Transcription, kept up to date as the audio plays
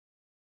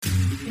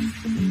I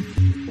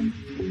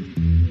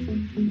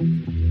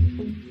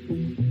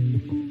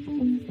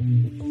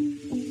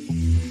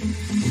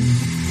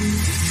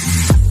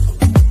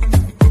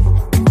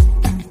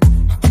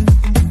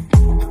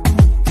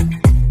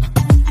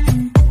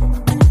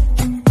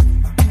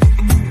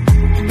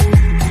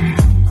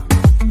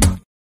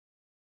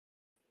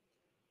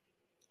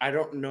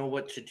don't know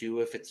what to do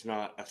if it's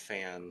not a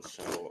fan,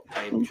 so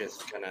I'm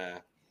just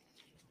gonna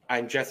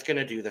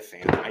do the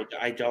fan.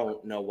 I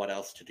don't know what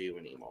else to do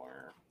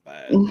anymore,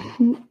 but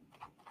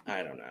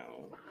I don't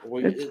know.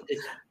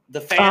 The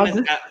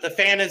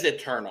fan is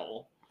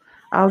eternal.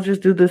 I'll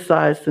just do the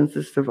size since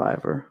it's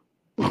Survivor.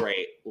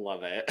 Great,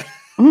 love it.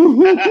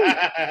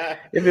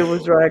 If it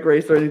was Drag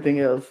Race or anything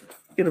else,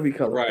 it'll be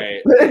colorful.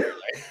 Right.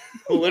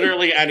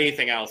 Literally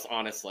anything else,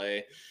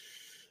 honestly.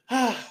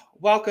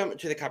 Welcome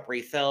to the Cup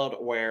Refilled,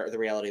 where the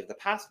reality of the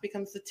past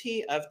becomes the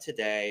tea of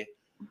today.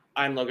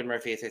 I'm Logan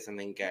Murphy. I say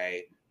something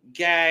gay.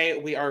 Gay,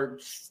 we are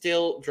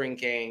still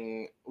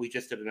drinking. We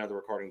just did another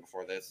recording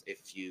before this,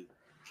 if you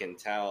can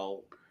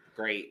tell.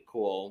 Great,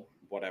 cool,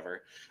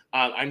 whatever.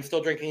 I'm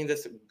still drinking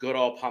this good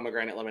old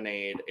pomegranate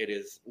lemonade. It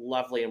is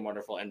lovely and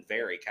wonderful and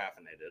very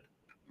caffeinated.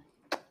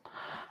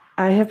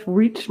 I have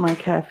reached my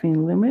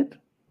caffeine limit,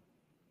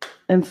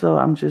 and so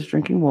I'm just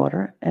drinking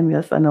water. And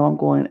yes, I know I'm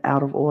going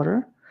out of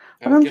order.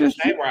 I was going to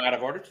say, we're out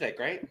of order today.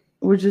 Great.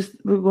 We're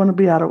going to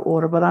be out of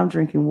order, but I'm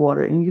drinking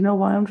water. And you know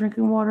why I'm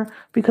drinking water?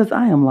 Because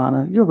I am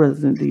Lana, your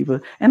resident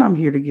diva, and I'm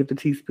here to give the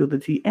tea, spill the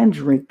tea, and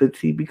drink the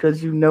tea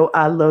because you know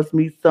I love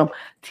me some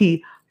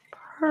tea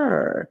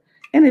per.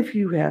 And if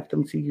you have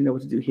some tea, you know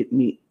what to do. Hit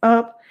me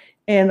up.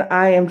 And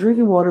I am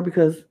drinking water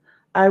because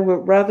I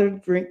would rather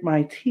drink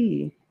my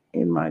tea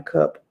in my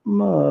cup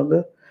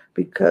mug,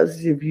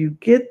 because if you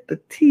get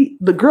the tea,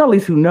 the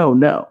girlies who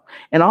know,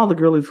 and all the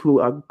girlies who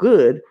are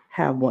good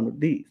have one of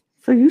these.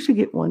 So you should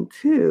get one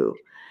too.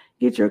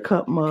 Get your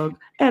cup mug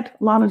at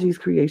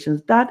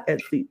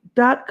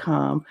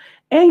LanaGsCreations.etsy.com,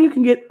 and you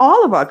can get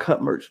all of our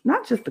cup merch,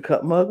 not just the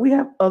cup mug. We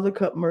have other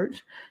cup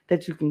merch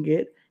that you can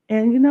get.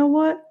 And you know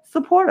what?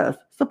 Support us.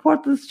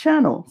 Support this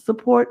channel.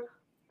 Support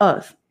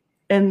us.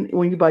 And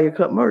when you buy your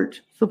cup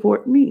merch,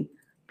 support me.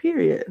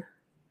 Period.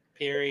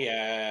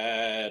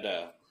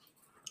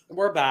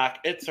 We're back.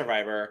 It's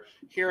Survivor.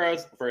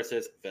 Heroes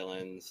versus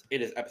Villains.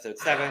 It is episode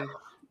 7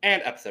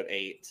 and episode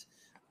 8.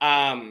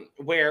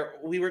 Where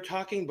we were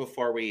talking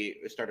before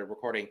we started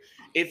recording.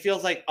 It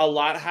feels like a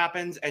lot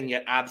happens and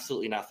yet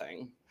absolutely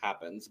nothing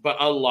happens. But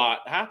a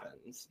lot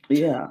happens.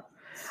 Yeah.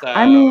 So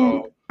I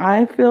mean,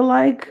 I feel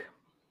like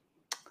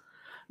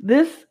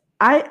this,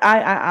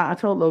 I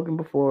told Logan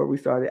before we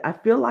started, I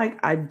feel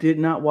like I did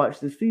not watch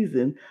the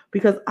season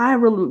because I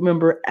really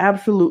remember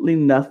absolutely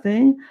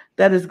nothing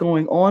that is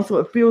going on. So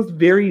it feels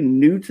very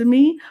new to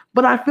me,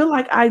 but I feel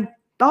like I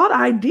thought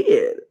I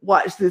did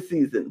watch this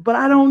season, but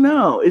I don't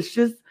know. It's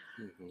just,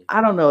 I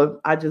don't know if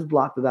I just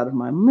blocked it out of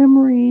my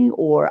memory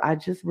or I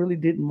just really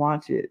didn't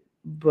watch it,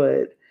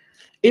 but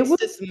it was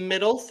this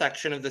middle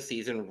section of the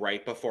season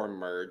right before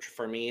merge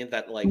for me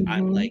that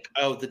I'm like,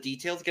 oh, the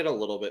details get a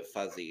little bit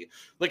fuzzy.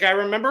 Like I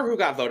remember who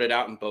got voted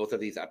out in both of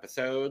these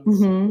episodes.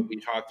 We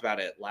talked about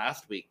it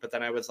last week, but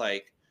then I was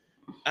like,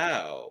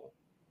 oh,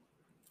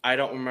 I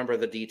don't remember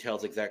the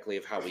details exactly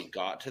of how we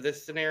got to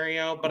this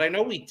scenario, but I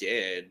know we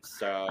did.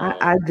 So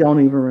I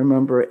don't even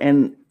remember.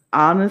 And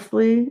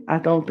honestly, I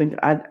don't think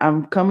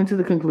I'm coming to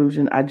the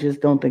conclusion. I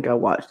just don't think I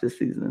watched this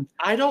season.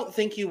 I don't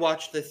think you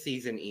watched this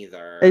season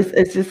either.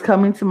 It's just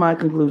coming to my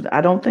conclusion.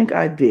 I don't think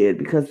I did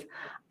because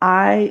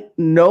I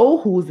know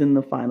who's in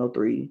the final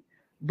 3,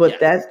 but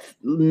that's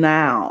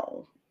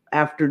now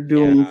after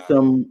doing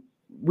some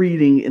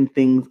reading and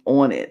things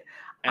on it.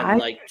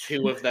 And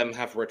 2 of them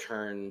have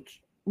returned.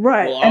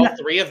 Right. Well, all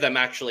 3 of them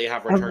actually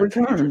have returned.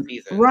 To future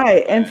seasons.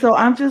 Right. And so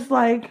I'm just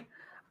like,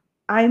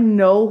 I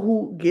know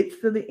who gets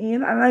to the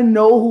end and I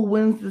know who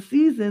wins the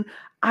season.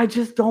 I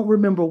just don't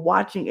remember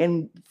watching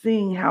and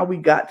seeing how we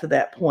got to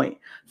that point.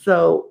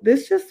 So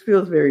this just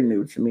feels very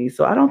new to me.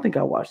 So I don't think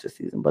I watched the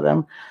season, but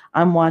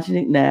I'm watching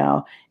it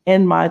now.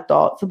 And my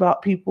thoughts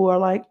about people are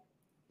like,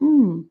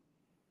 were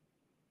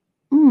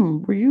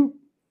you?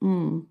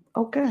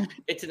 Okay.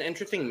 It's an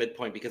interesting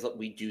midpoint because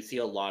we do see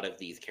a lot of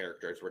these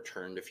characters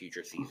return to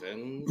future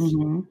seasons.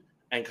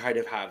 And kind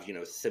of have,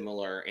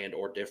 similar and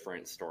or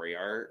different story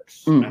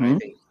arcs. And I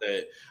think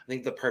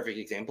the perfect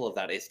example of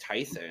that is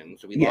Tyson.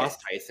 So we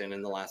lost Tyson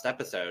in the last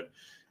episode.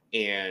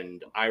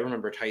 And I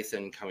remember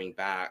Tyson coming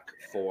back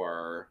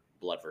for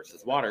Blood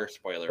versus Water,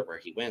 spoiler, where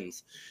he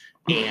wins.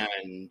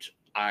 And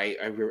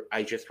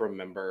I just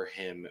remember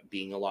him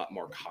being a lot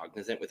more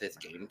cognizant with his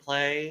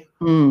gameplay.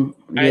 I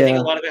think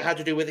a lot of it had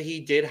to do with he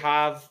did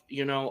have,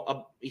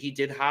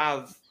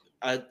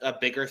 a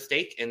bigger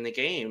stake in the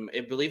game. I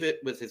believe it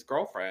was his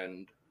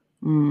girlfriend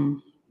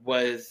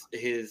was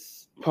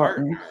his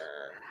partner.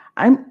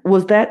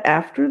 Was that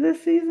after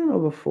this season or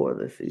before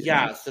this season?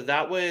 Yeah, so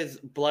that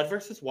was Blood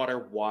versus Water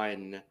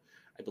 1.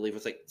 I believe it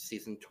was like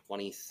season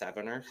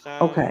 27 or so.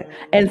 Okay.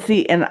 And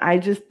see, and I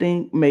just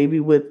think maybe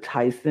with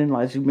Tyson,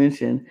 as you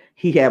mentioned,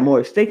 he had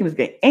more stake in his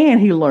game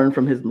and he learned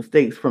from his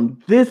mistakes from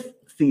this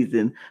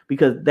season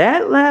because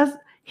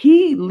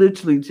he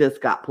literally just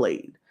got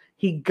played.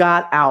 He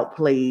got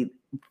outplayed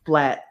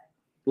flat,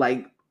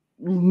 like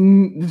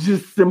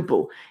just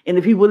simple. And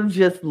if he would have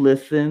just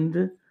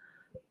listened,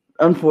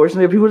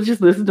 unfortunately, if he would have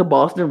just listened to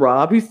Boston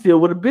Rob, he still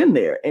would have been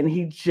there. And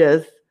he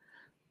just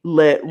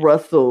let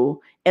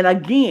Russell, and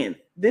again,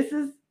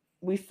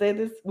 we said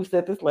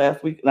this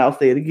last week, and I'll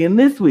say it again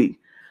this week.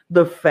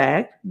 The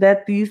fact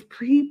that these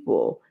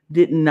people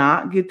did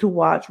not get to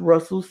watch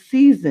Russell's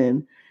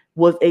season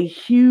was a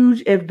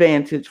huge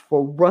advantage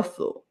for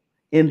Russell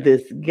in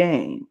this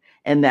game.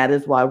 And that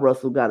is why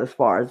Russell got as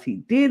far as he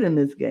did in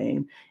this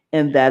game.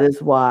 And that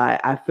is why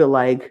I feel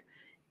like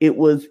it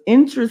was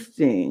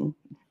interesting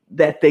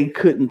that they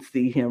couldn't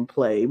see him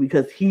play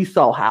because he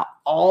saw how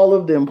all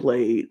of them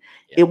played.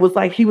 Yeah. It was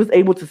like he was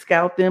able to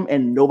scout them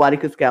and nobody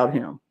could scout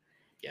him.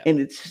 Yeah. And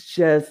it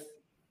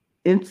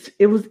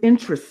was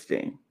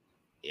interesting.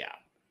 Yeah.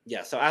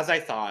 Yeah. So as I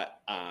thought,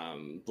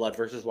 Blood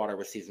versus Water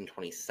was season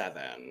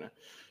 27.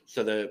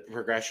 So the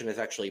progression is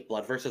actually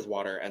Blood versus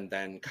Water and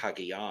then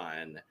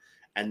Cagayan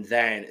and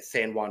then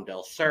San Juan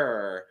del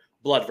Sur,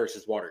 Blood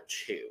versus Water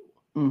 2.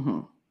 Mm-hmm.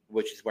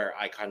 Which is where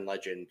Icon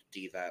Legend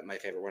Diva, my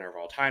favorite winner of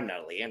all time,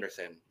 Natalie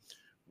Anderson,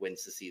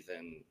 wins the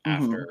season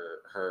after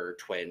her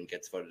twin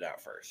gets voted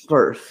out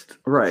first.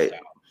 Right. So,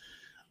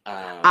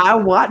 I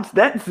watched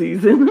that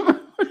season.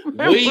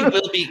 We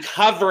will be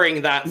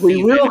covering that season.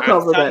 We will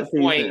cover at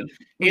some point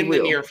in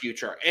the near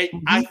future.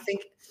 I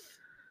think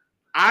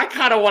I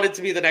kind of want it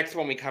to be the next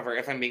one we cover,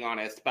 if I'm being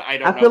honest, but I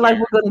don't know. I feel like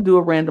we're going to do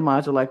a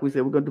randomizer, like we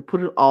said. We're going to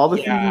put all the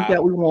seasons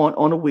that we want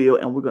on a wheel,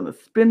 and we're going to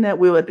spin that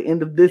wheel at the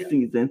end of this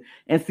season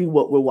and see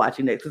what we're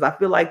watching next. Because I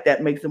feel like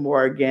that makes it more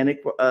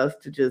organic for us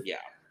to just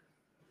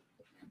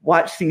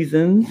watch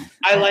seasons.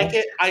 I like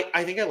it.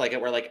 I think I like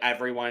it where like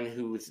everyone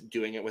who's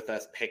doing it with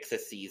us picks a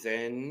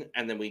season,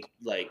 and then we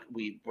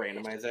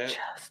randomize it.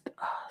 Just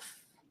us.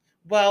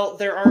 Well,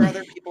 there are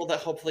other people that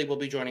hopefully will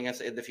be joining us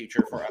in the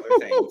future for other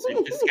things.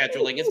 Just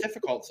scheduling is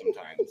difficult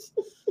sometimes.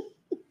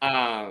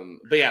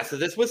 But yeah, so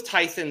this was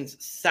Tyson's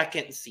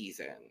second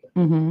season.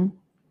 Mm-hmm.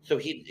 So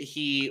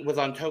he was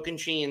on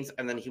Tocantins,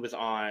 and then he was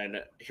on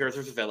Heroes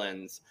vs.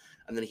 Villains,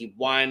 and then he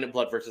won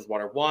Blood versus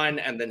Water 1,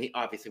 and then he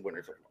obviously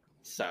Winners of War.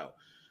 So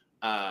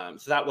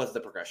that was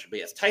the progression. But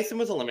yes, Tyson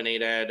was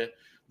eliminated.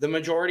 The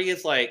majority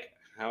is like,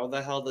 how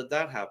the hell did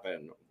that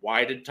happen?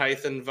 Why did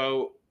Tyson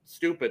vote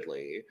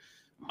stupidly?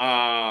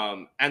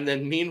 And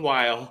then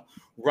meanwhile,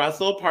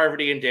 Russell,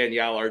 Parvati, and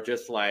Danielle are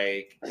just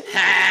like,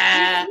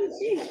 ha!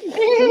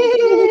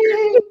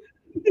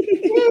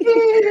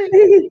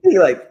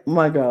 Like,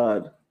 my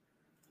God.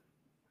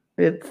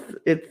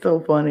 It's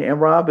so funny.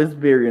 And Rob is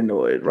very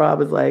annoyed.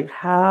 Rob is like,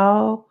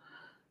 how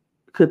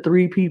could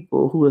three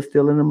people who are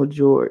still in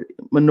the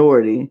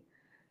minority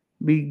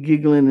be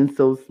giggling and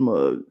so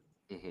smug?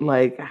 Mm-hmm.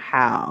 Like,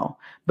 how?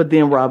 But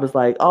then Rob is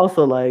like,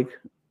 also like,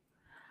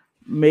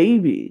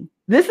 maybe.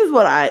 This is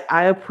what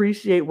I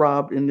appreciate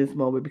Rob in this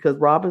moment because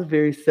Rob is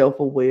very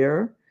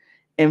self-aware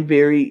and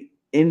very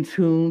in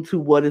tune to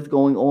what is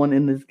going on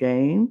in this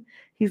game.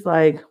 He's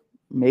like,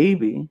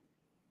 maybe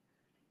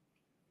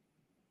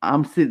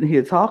I'm sitting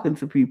here talking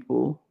to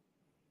people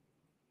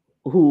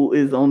who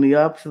is on the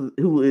opposite,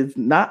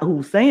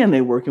 who's saying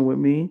they're working with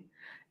me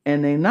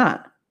and they're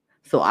not.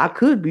 So I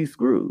could be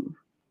screwed.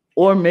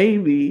 Or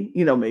maybe,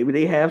 maybe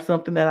they have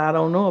something that I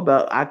don't know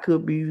about. I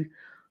could be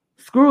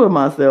screwing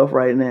myself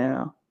right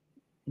now.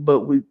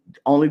 But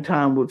only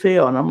time will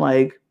tell. And I'm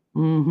like,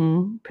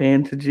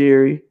 pan to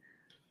Jerry,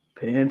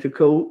 pan to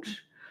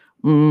Coach.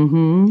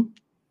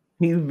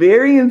 He's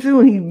very in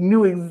tune. He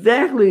knew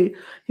exactly.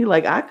 He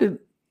like,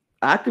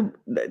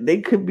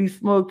 they could be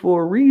smug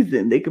for a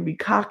reason. They could be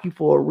cocky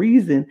for a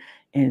reason.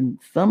 And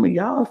some of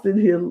y'all sit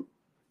here.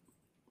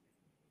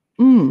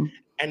 And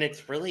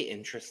it's really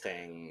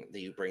interesting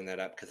that you bring that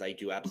up because I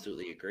do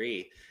absolutely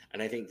agree.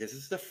 And I think this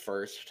is the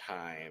first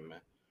time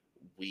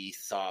we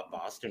saw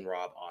Boston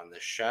Rob on the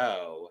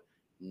show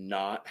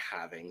not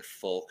having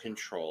full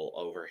control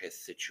over his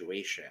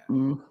situation.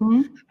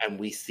 And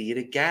we see it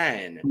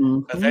again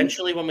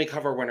eventually when we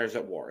cover Winners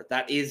at War.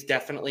 That is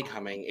definitely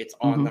coming. It's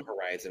on the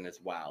horizon as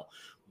well.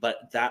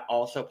 But that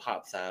also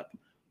pops up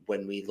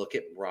when we look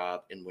at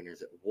Rob in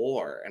Winners at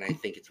War. And I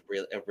think it's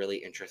a really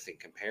interesting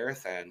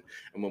comparison.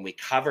 And when we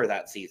cover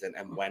that season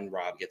and when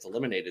Rob gets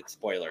eliminated,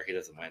 spoiler, he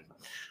doesn't win.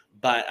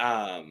 But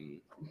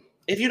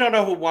if you don't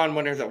know who won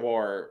Winners at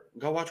War,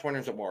 go watch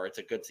Winners at War. It's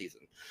a good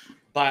season.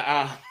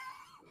 But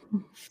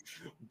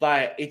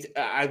it's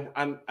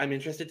I'm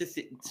interested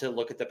to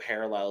look at the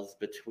parallels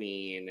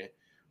between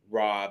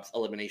Rob's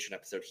elimination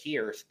episode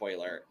here,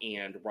 spoiler,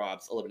 and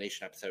Rob's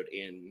elimination episode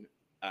in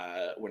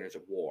Winners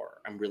at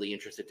War. I'm really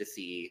interested to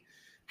see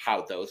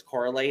how those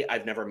correlate.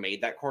 I've never made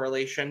that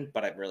correlation,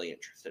 but I'm really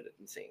interested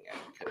in seeing it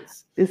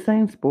because it's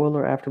saying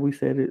spoiler after we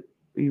said it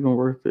even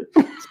worth it.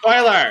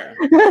 Spoiler.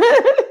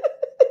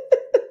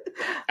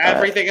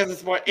 Everything is a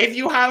spoiler. If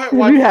you haven't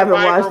watched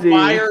Survivor,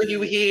 why are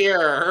you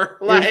here?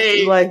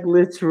 Like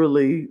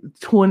literally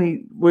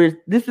 20.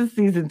 This is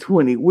season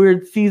 20. We're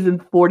at season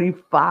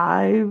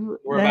 45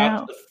 We're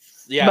now.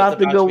 about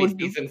to go with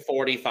season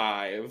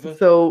 45.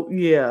 So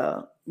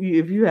yeah,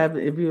 if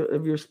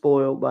you're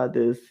spoiled by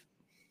this,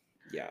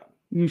 yeah,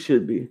 you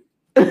should be.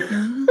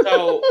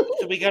 so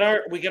we get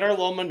our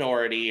little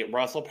minority,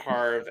 Russell,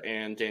 Parv,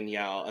 and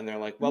Danielle, and they're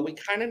like, well, we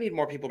kind of need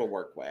more people to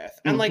work with.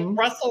 And like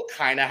Russell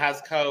kind of has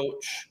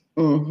Coach,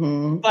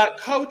 but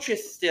Coach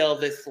is still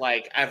this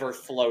like ever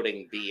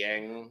floating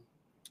being.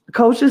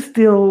 Coach is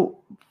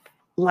still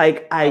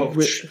like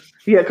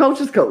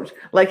Coach is Coach.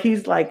 Like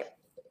he's like,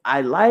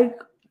 I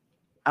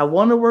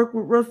want to work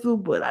with Russell,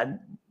 but I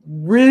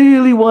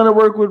really want to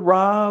work with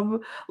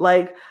Rob.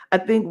 Like I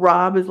think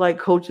Rob is like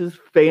Coach's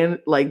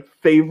favorite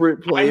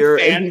player.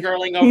 I'm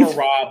fangirling over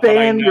Rob, but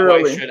I know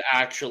I should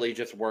actually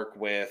just work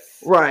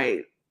with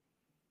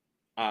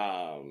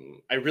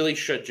I really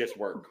should just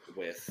work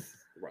with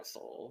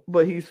Russell.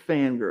 But he's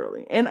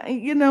fangirling. And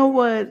you know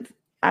what?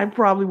 I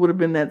probably would have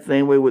been that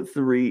same way with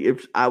Cirie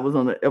if I was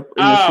in the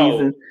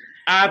season.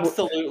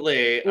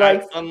 Absolutely.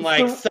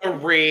 Unlike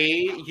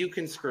Cirie, you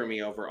can screw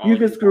me over. You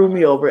can screw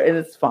me over, and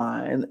it's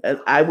fine.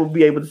 I will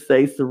be able to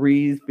say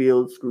Cirie's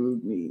field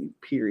screwed me,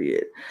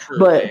 period. Truly.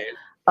 But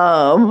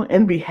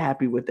and be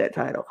happy with that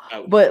title.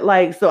 Okay. But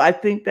like, so I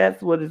think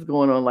that's what is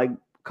going on. Like,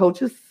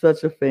 Coach is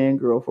such a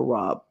fangirl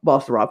for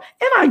Boston Rob,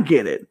 and I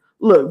get it.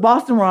 Look,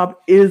 Boston Rob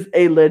is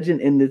a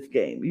legend in this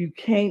game. You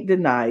can't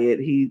deny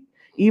it.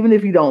 Even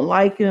if you don't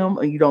like him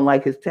or you don't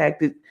like his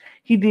tactics,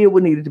 he did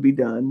what needed to be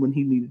done when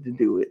he needed to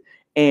do it.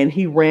 And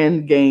he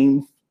ran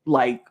games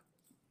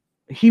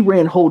he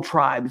ran whole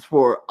tribes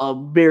for a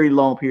very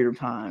long period of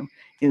time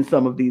in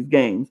some of these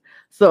games.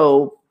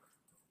 So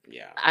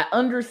yeah, I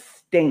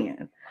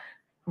understand.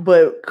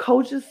 But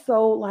Coach is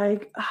so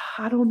like,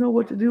 I don't know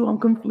what to do. I'm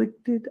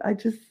conflicted.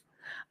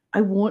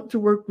 I want to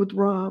work with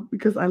Rob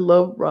because I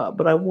love Rob,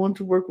 but I want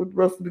to work with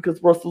Russell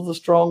because Russell's a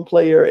strong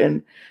player,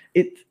 and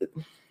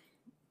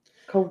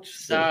Coach.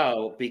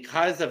 So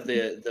because of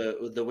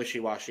the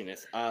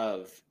wishy-washiness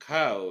of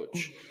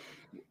Coach,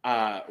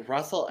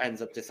 Russell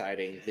ends up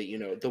deciding that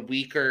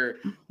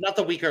not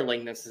the weaker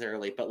link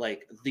necessarily, but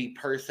like the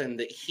person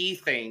that he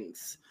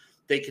thinks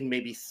they can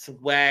maybe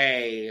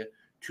sway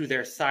to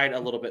their side a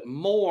little bit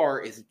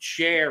more is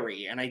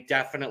Jerry, and I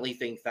definitely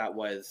think that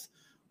was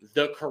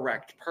the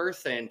correct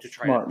person to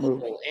try to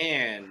pull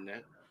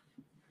in.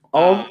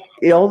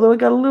 Although it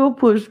got a little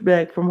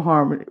pushback from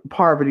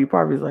Parvati.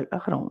 Parvati's like, I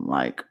don't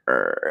like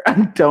her.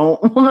 I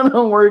don't want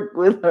to work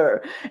with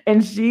her.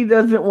 And she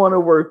doesn't want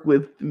to work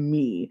with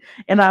me.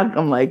 And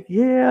I'm like,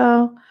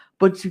 yeah,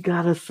 but you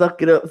got to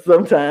suck it up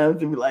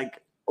sometimes and be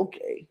like,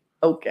 okay.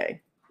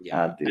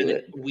 Yeah, I'll do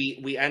it.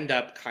 We end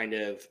up kind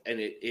of, and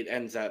it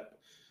ends up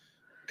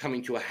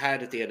coming to a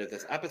head at the end of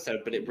this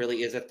episode, but it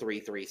really is a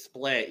 3-3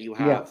 split. You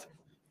have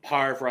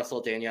Parv,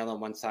 Russell, Danielle on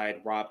one side,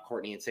 Rob,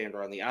 Courtney, and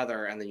Sandra on the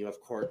other, and then you have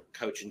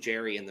Coach and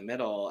Jerry in the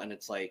middle, and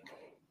it's like,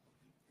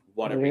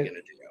 what are we going to do?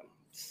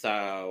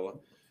 So,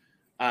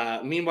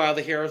 meanwhile,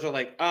 the heroes are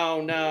like, oh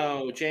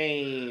no,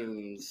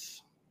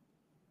 James.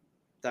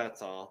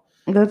 That's all.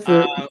 That's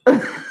it.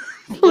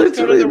 Let's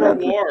go to the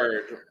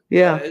reward.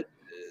 Yeah.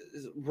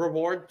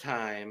 Reward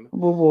time.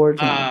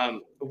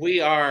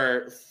 We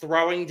are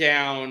throwing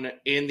down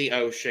in the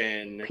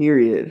ocean.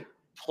 Period.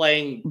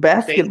 Playing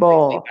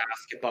basketball.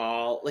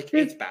 Like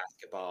it's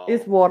basketball.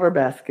 It's water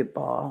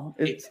basketball.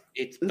 It's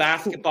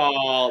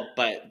basketball,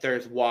 but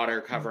there's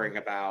water covering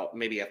about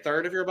maybe a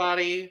third of your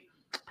body.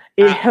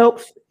 It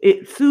helps.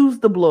 It soothes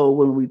the blow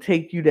when we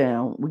take you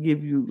down. We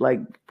give you like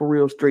for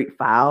real straight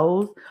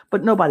fouls,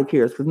 but nobody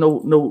cares because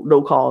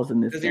no calls in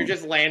this. Because you're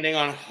just landing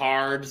on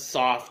hard,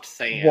 soft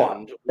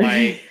sand,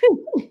 like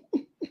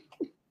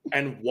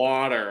and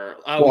water.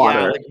 Oh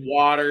yeah, like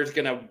water's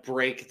gonna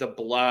break the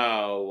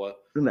blow.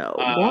 No,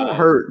 water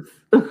hurts.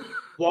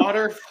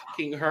 Water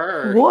fucking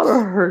hurts.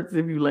 Water hurts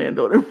if you land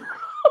on it.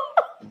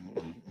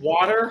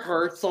 Water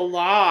hurts a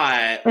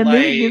lot. And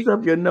then it gets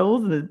up your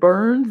nose and it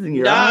burns and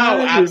your eyes.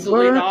 No,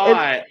 absolutely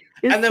not.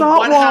 And then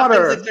what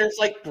happens if there's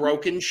like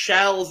broken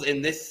shells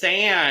in this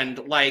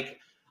sand? Like,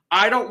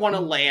 I don't want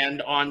to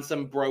land on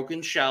some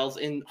broken shells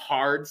in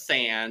hard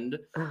sand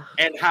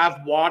and have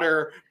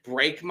water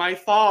break my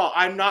fall.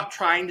 I'm not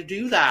trying to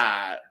do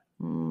that.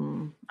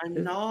 I'm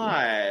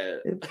not.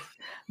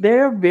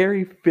 They're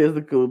very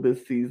physical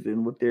this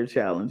season with their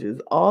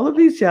challenges. All of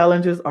these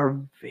challenges are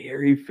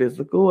very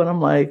physical. And I'm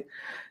like,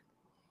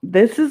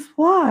 this is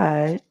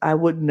why I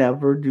would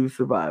never do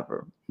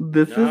Survivor.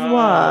 This is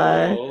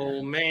why.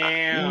 Oh,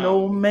 ma'am.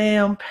 No,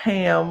 ma'am,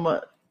 Pam.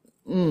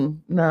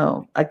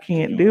 No, I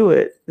can't do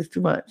it. It's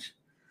too much.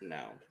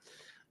 No.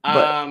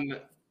 But,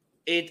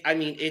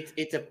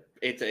 it's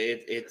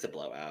a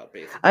blowout,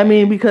 basically. I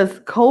mean, because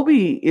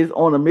Colby is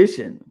on a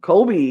mission.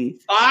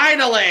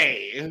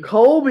 Finally!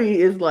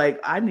 Colby is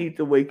like, I need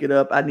to wake it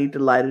up. I need to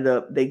light it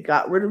up. They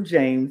got rid of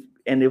James.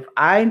 And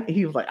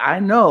he was like, I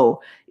know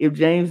if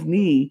James'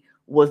 knee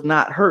was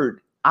not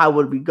hurt, I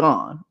would be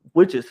gone,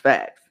 which is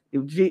facts.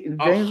 If James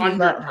was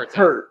not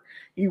hurt,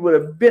 he would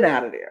have been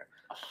out of there.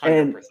 100%.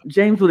 And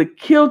James would have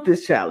killed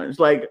this challenge,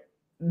 like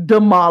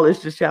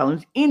demolished this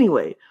challenge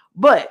anyway.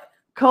 But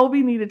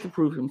Colby needed to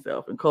prove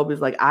himself. And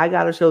Colby's like, I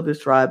got to show this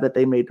tribe that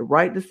they made the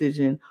right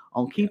decision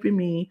on keeping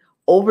me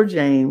over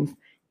James.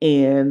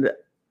 And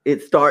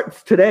it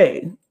starts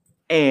today.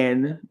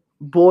 And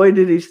boy,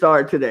 did he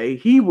start today.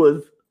 He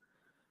was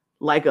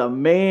like a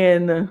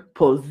man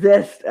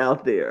possessed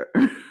out there.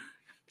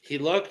 He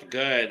looked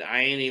good. I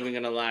ain't even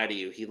going to lie to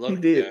you. He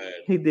looked good.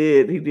 He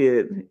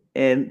did.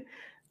 And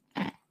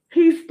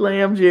he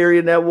slammed Jerry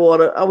in that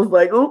water. I was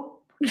like, oh.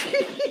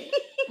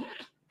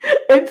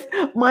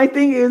 My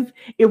thing is,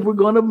 if we're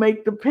going to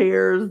make the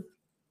pairs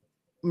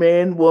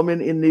man,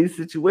 woman in these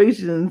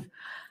situations,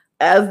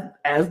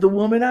 as the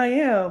woman I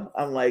am,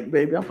 I'm like,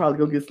 baby, I'm probably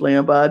gonna get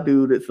slammed by a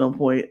dude at some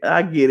point.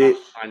 I get it.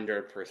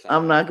 100%.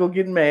 I'm not gonna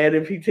get mad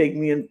if he take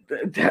me in,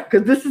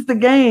 because this is the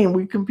game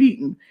we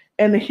competing,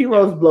 and the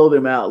heroes blow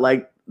them out.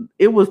 Like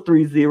it was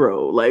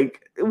 3-0.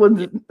 Like it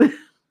wasn't.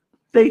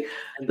 The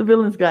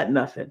villains got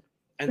nothing.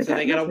 And so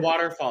they get a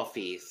waterfall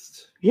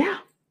feast. Yeah.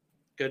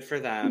 Good for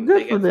them.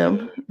 Good for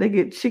them. They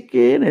get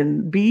chicken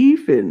and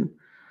beef and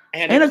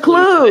a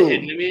clue.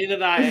 Hidden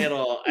immunity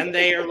idol. And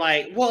they are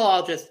like, well,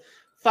 I'll just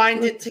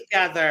find it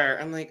together.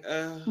 I'm like,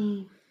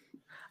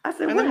 I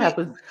said, what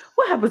happens?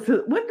 What happens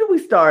to when do we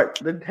start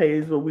the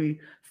days where we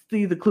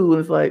see the clue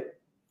and it's like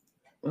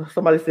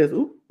somebody says,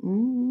 ooh.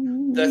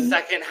 The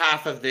second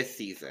half of this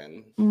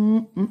season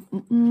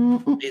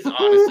is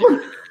honestly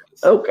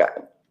okay.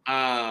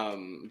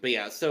 But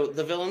yeah, so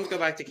the villains go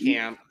back to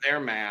camp.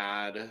 They're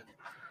mad.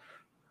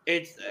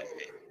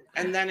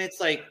 And then it's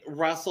like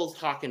Russell's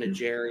talking to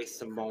Jerry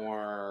some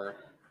more.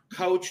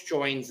 Coach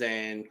joins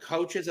in.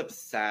 Coach is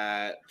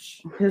upset.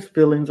 His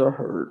feelings are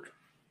hurt.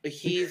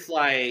 He's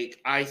like,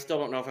 I still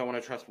don't know if I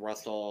want to trust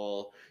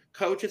Russell.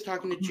 Coach is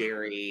talking to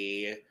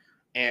Jerry.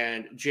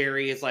 And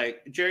Jerry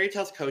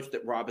tells Coach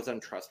that Rob is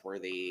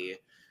untrustworthy.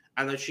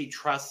 And that she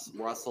trusts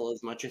Russell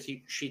as much as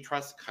she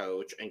trusts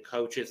Coach. And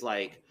Coach is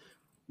like,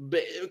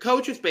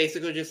 Coach is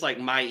basically just like,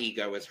 my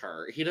ego is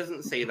hurt. He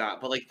doesn't say that,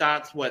 but like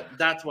that's what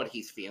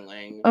he's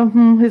feeling.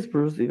 His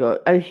bruised ego.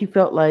 He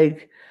felt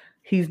like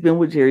he's been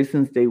with Jerry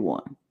since day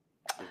one.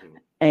 Mm-hmm.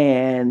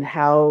 And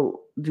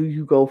how do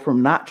you go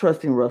from not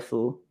trusting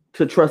Russell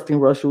to trusting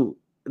Russell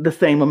the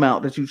same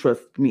amount that you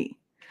trust me?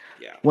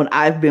 Yeah. When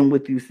I've been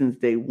with you since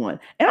day one.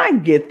 And I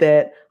get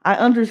that. I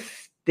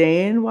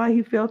understand why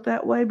he felt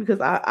that way,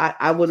 because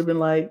I would have been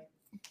like,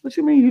 what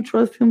you mean you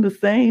trust him the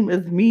same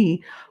as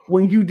me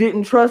when you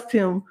didn't trust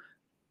him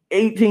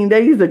 18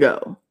 days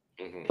ago?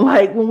 Mm-hmm.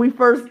 Like when we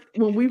first,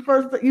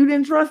 you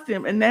didn't trust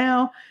him, and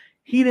now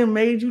he done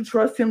made you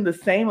trust him the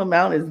same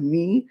amount as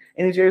me.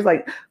 And Jerry's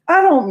like,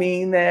 I don't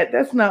mean that.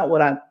 That's not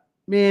what I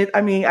meant.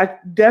 I mean, I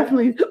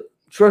definitely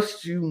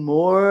trust you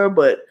more,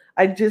 but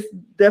I just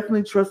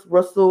definitely trust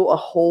Russell a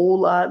whole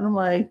lot. And I'm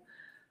like,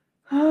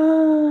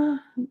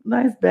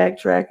 nice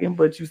backtracking,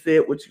 but you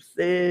said what you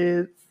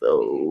said.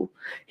 So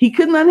he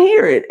could not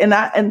hear it.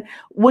 And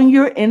when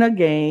you're in a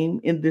game,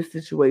 in this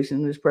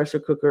situation, this pressure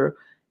cooker,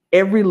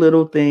 every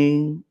little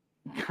thing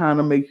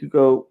kind of makes you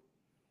go,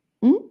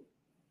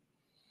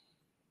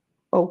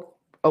 oh,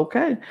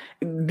 okay.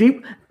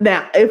 Deep.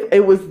 Now, if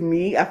it was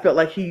me, I felt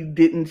like he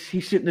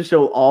shouldn't have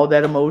showed all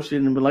that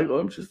emotion and been like, oh,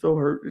 I'm just so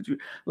hurt.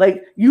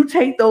 You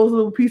take those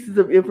little pieces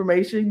of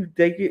information, you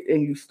take it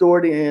and you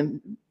store it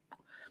in.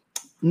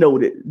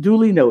 Noted,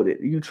 duly noted.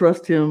 You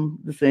trust him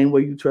the same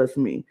way you trust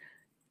me.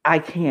 I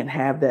can't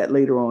have that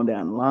later on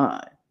down the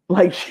line.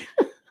 Like,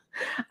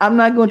 I'm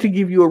not going to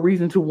give you a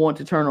reason to want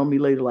to turn on me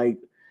later. Like,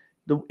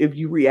 if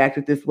you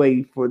reacted this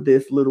way for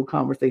this little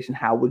conversation,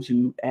 how would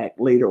you act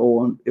later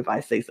on if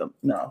I say something?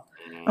 No,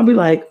 I'll be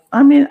like,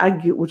 I mean, I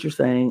get what you're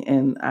saying,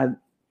 and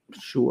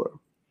sure.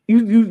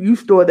 You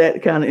store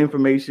that kind of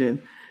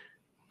information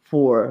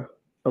for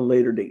a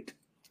later date.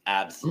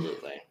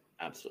 Absolutely.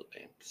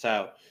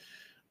 So.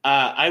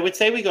 I would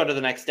say we go to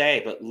the next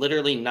day, but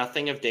literally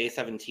nothing of day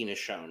 17 is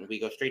shown. We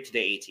go straight to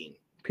day 18.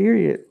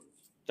 Period.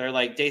 They're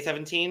like, day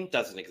 17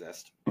 doesn't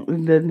exist.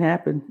 It doesn't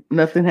happen.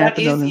 Nothing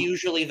happened. That is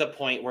usually the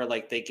point where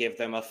like they give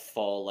them a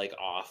full like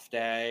off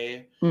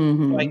day.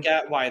 Mm-hmm. So I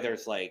get why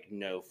there's like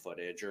no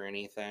footage or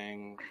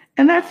anything.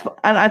 And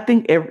and I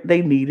think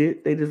they need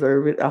it. They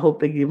deserve it. I hope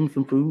they give them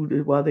some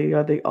food while they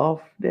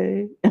off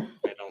day.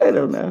 I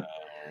don't know.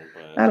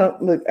 I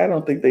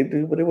don't think they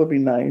do, but it would be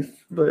nice.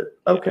 But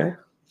okay. Yeah.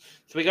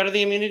 So we go to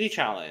the immunity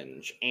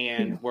challenge,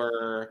 and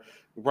we're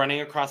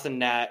running across a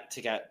net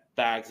to get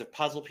bags of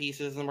puzzle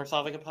pieces, and we're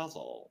solving a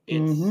puzzle.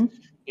 It's,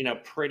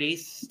 pretty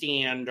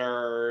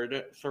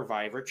standard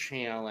Survivor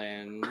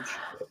challenge.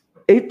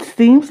 It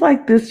seems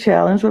like this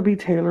challenge will be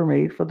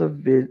tailor-made for the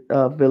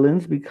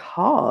villains,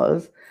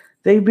 because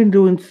they've been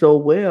doing so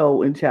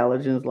well in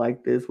challenges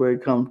like this where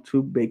it comes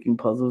to making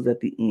puzzles at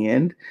the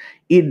end.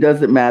 It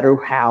doesn't matter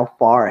how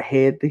far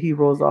ahead the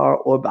heroes are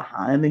or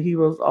behind the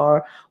heroes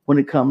are when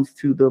it comes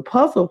to the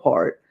puzzle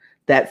part.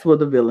 That's where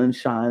the villains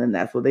shine, and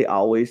that's where they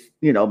always,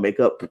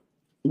 make up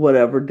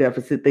whatever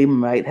deficit they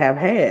might have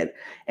had.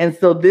 And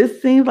so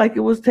this seems like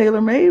it was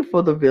tailor-made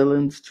for the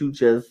villains to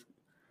just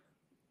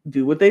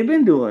do what they've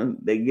been doing.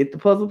 They get the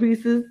puzzle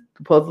pieces,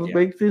 the puzzles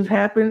make things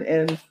happen,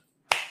 and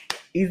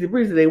easy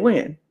breezy, they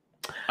win.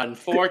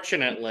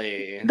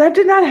 Unfortunately, that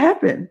did not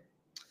happen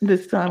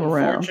this time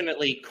around.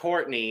 Unfortunately,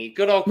 Courtney,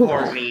 good old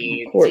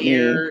Courtney,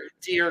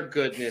 dear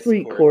goodness,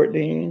 sweet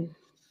Courtney.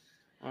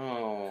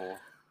 Oh,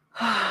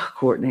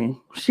 Courtney.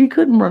 She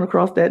couldn't run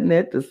across that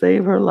net to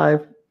save her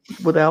life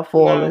without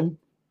falling. No.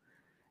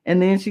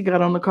 And then she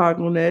got on the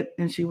Cardinal net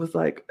and she was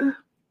like,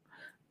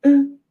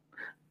 And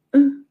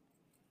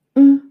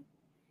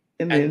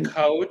then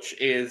Coach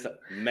is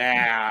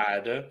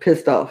mad.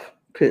 Pissed off.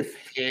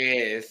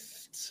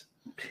 Pissed.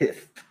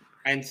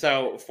 And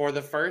so for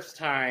the first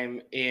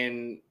time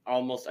in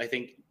almost, I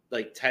think,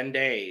 like 10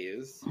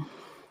 days,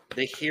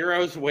 the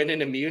heroes win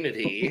an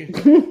immunity.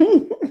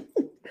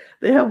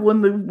 They have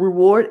won the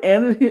reward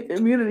and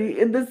immunity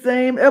in the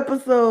same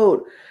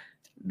episode.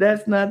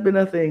 That's not been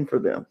a thing for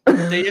them.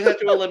 They just have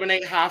to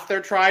eliminate half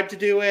their tribe to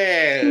do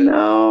it.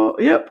 No,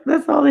 yep,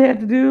 that's all they had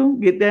to do.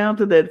 Get down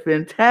to that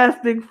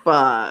Fantastic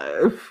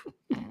Five.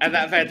 And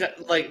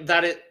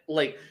that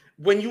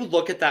when you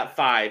look at that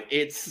five,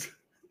 it's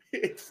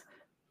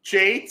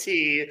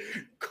JT,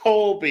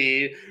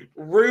 Colby,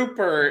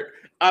 Rupert,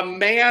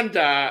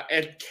 Amanda,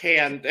 and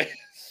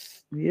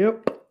Candace.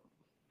 Yep.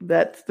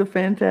 That's the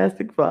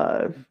Fantastic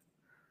Five.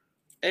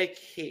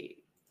 Okay.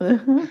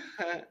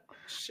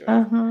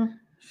 Sure.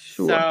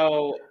 Sure.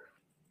 So,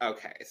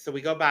 okay. So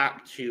we go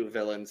back to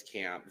Villains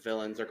Camp.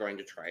 Villains are going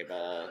to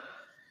Tribal.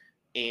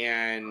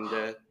 And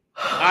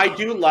I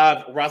do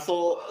love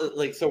Russell.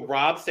 So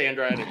Rob,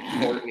 Sandra,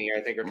 and Courtney,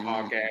 I think, are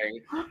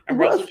talking. And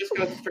Russell just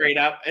goes straight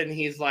up and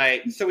he's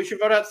like, so we should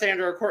vote out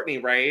Sandra or Courtney,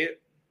 right?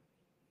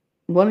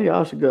 One of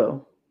y'all should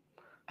go.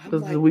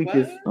 Because the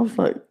weakest. What? I was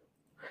like,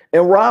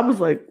 and Rob was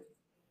like,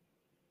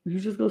 you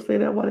just gonna say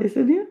that while they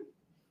sit here?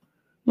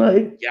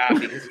 Like, yeah,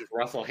 because he's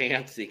Russell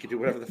Hantz, he can do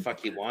whatever the fuck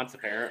he wants,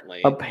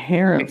 apparently.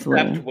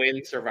 Except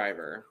win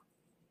Survivor.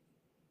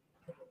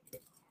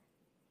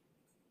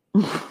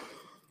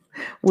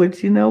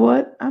 Which, you know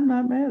what? I'm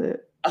not mad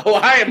at. Oh,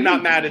 I am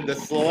not mad in the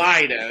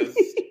slightest.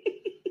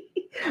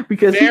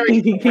 Because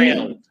he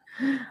can.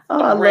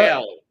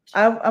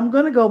 I'm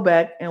gonna go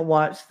back and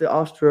watch the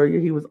Australia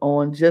he was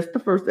on, just the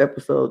first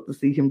episode, to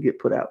see him get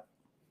put out.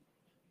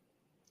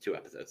 2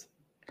 episodes.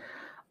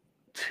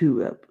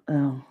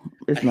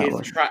 It's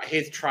not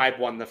his tribe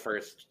won the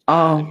first.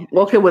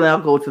 Okay. Well, I'll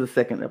go to the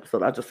second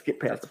episode. I'll just skip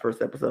past the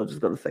first episode. Just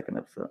go to the second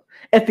episode.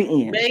 At the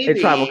end, a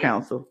tribal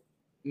council.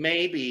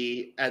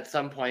 Maybe at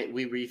some point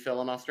we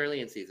refill an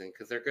Australian season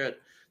because they're good.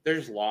 They're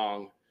just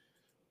long,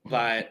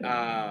 but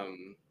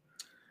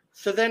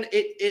so then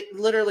it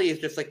literally is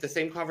just like the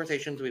same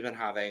conversations we've been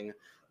having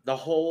the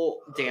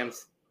whole damn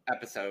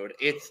episode.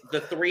 It's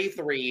the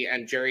 3-3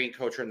 and Jerry and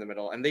Coach are in the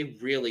middle, and they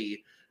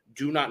really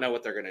do not know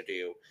what they're gonna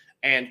do.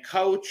 And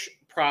Coach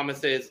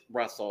promises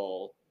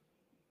Russell.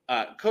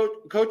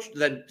 Coach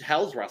then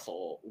tells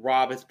Russell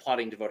Rob is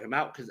plotting to vote him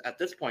out because at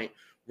this point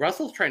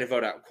Russell's trying to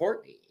vote out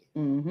Courtney.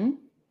 Mm-hmm.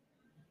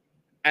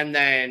 And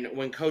then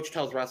when Coach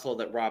tells Russell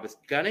that Rob is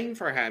gunning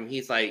for him,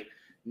 he's like,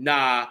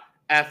 "Nah,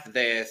 F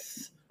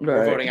this.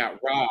 We're voting out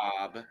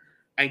Rob."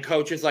 And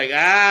Coach is like,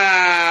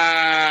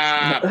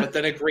 but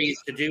then agrees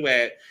to do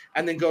it,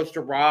 and then goes to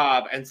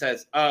Rob and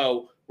says,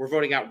 "Oh, we're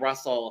voting out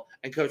Russell."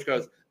 And Coach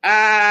goes,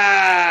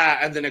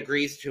 and then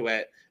agrees to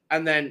it.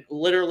 And then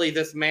literally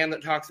this man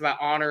that talks about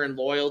honor and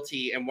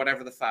loyalty and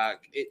whatever the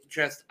fuck,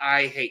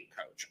 I hate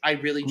Coach. I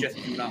really just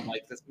do not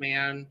like this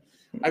man.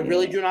 I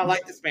really do not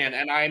like this man.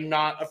 And I'm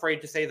not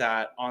afraid to say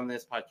that on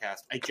this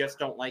podcast. I just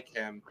don't like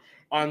him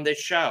on this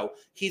show.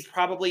 He's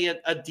probably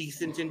a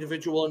decent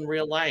individual in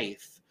real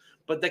life,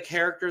 but the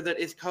character that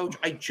is Coach,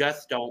 I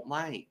just don't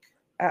like.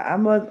 I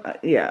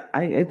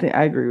think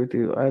I agree with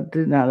you. I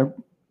did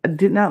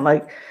not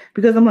like,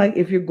 because I'm like,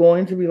 if you're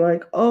going to be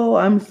like, oh,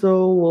 I'm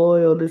so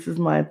loyal, this is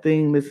my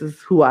thing, this is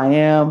who I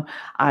am,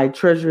 I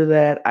treasure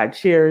that, I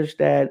cherish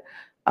that,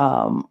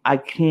 I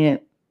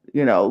can't,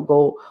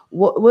 go.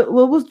 What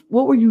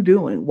were you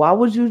doing? Why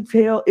would you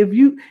tell if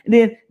you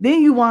then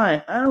you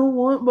whine? I don't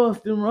want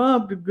Boston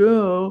Rob to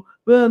go.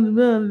 Blah,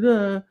 blah,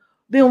 blah.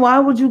 Then why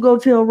would you go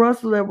tell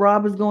Russell that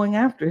Rob is going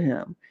after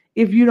him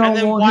if you don't want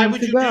him to go? Why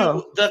would you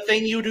do the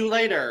thing you do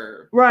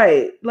later?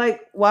 Right?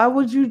 Like, why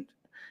would you?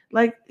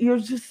 Like, you're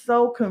just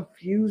so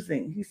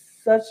confusing. He's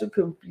such a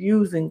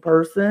confusing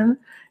person.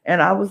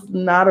 And I was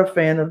not a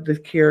fan of the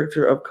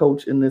character of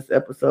Coach in this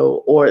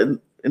episode or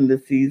in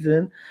this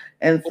season.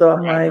 And so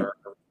I'm like,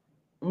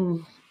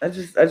 I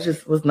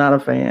just was not a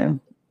fan.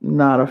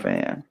 Not a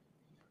fan.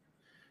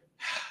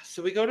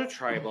 So we go to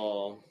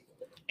Tribal.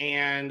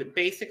 And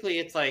basically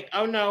it's like,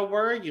 oh no,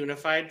 we're a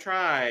unified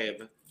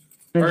tribe.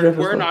 Or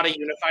we're not a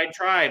unified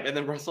tribe. And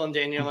then Russell and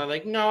Danielle are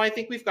like, no, I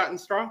think we've gotten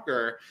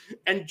stronger.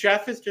 And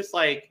Jeff is just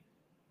like,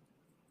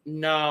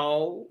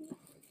 no,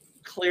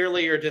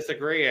 clearly you're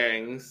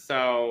disagreeing.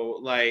 So,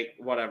 like,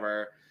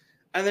 whatever.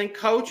 And then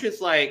Coach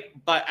is like,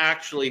 but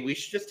actually, we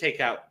should just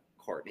take out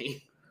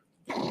Courtney.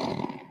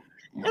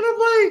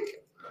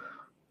 like,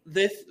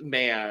 this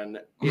man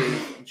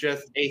is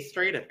just a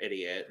straight up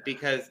idiot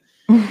because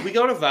we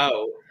go to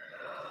vote,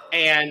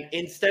 and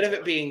instead of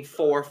it being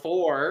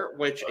 4-4,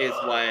 which is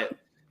what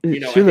I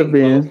think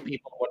most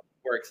people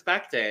were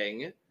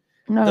expecting,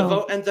 the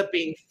vote ends up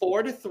being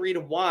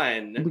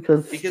 4-3-1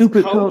 because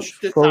stupid coach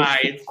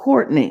decides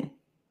Courtney.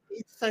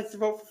 He decides to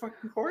vote for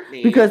fucking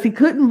Courtney because he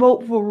couldn't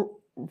vote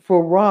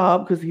for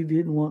Rob because he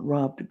didn't want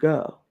Rob to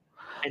go,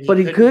 but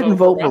he couldn't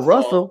vote for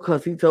Russell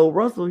because he told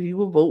Russell he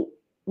would vote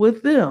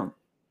with them.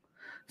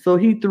 So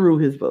he threw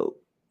his vote.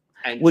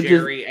 And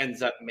Jerry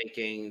ends up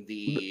making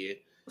the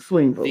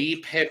swing vote, the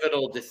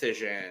pivotal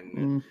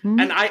decision. Mm-hmm.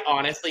 And I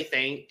honestly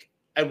think,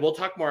 and we'll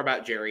talk more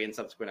about Jerry in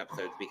subsequent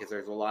episodes because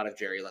there's a lot of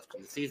Jerry left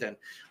in the season.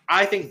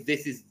 I think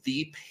this is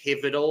the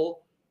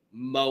pivotal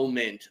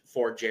moment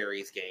for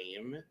Jerry's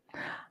game,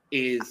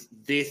 is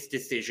this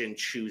decision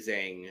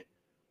choosing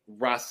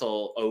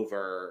Russell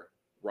over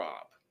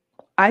Rob.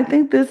 I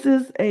think this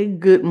is a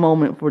good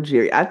moment for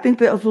Jerry. I think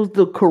that was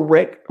the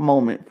correct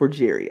moment for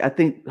Jerry. I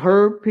think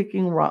her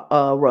picking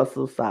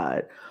Russell's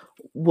side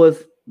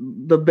was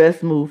the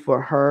best move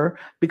for her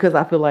because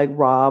I feel like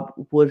Rob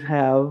would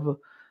have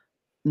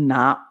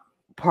not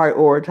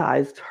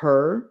prioritized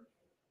her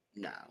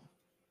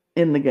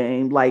in the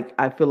game. Like,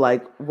 I feel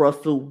like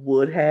Russell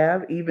would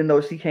have, even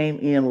though she came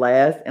in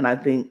last. And I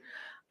think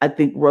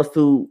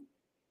Russell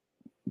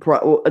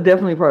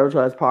definitely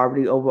prioritized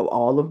Parvati over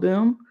all of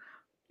them.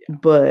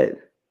 But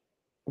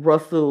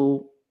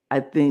Russell,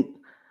 I think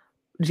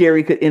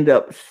Jerry could end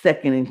up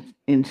second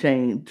in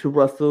chain to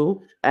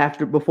Russell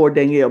before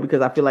Danielle,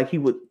 because I feel like he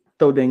would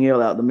throw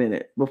Danielle out the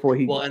minute before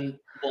he. Well, and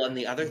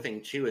the other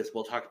thing too is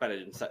we'll talk about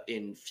it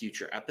in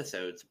future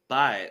episodes.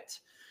 But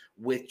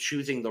with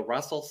choosing the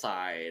Russell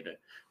side,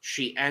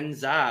 she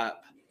ends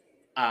up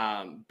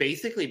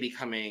basically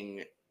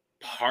becoming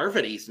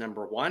Parvati's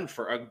number one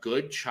for a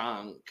good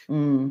chunk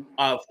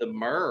of the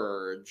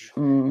merge.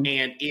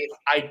 And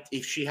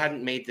if she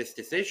hadn't made this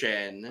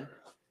decision,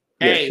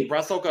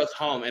 Russell goes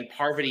home and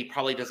Parvati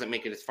probably doesn't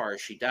make it as far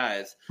as she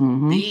does.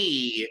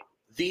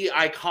 The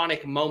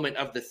iconic moment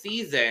of the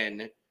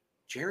season,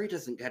 Jerry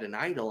doesn't get an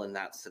idol in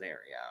that scenario.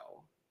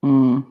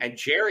 And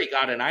Jerry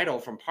got an idol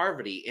from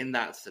Parvati in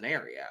that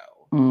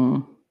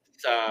scenario.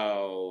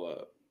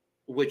 So,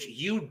 which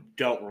you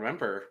don't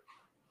remember,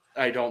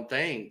 I don't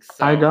think.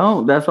 So I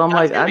don't. That's why I'm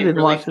like, I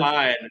didn't watch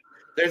it.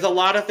 There's a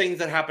lot of things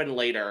that happen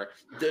later.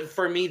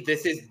 For me,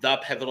 this is the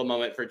pivotal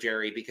moment for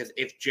Jerry, because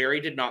if Jerry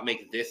did not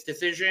make this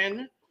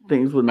decision,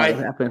 things would not have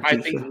happened. I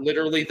think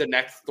literally the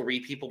next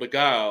 3 people to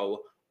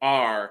go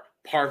are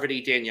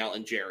Parvati, Danielle,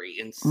 and Jerry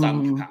in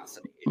some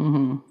capacity.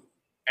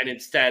 And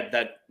instead,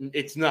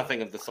 it's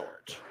nothing of the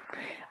sort.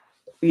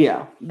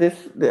 Yeah, this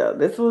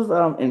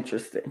was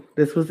interesting.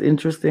 This was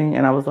interesting,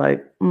 and I was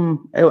like,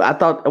 I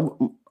thought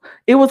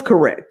it was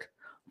correct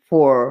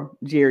for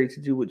Jerry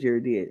to do what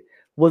Jerry did.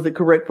 Was it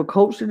correct for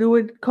Coach to do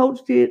what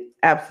Coach did?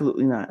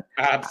 Absolutely not.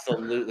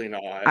 Absolutely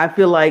not. I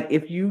feel like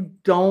if you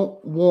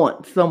don't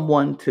want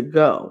someone to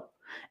go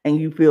and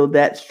you feel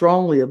that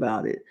strongly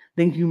about it,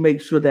 then you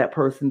make sure that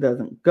person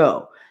doesn't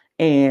go.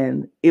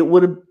 And it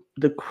would have,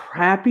 the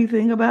crappy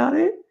thing about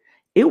it,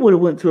 it would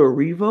have went to a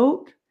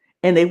revote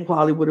and they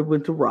probably would have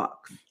went to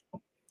Rocks.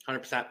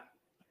 100%.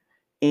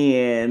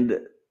 And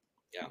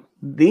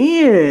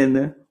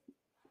then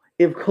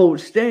if Coach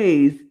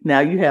stays,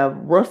 now you have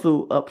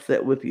Russell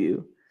upset with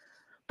you,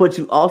 but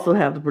you also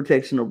have the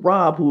protection of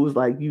Rob, who was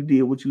like, you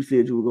did what you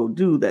said you were going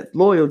to do. That's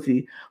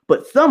loyalty.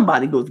 But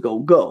somebody goes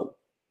go.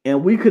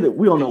 And we don't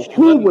know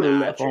who would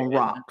have left on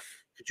Rocks.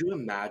 Could you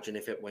imagine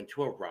if it went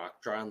to a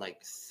rock draw and like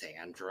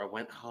Sandra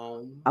went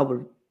home? I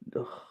would,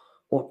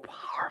 or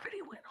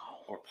Parvati went home.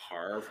 Or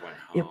Parv went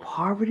home. If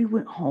Parvati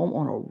went home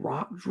on a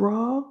rock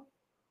draw.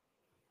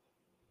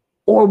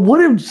 Or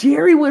what if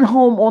Jerry went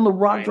home on the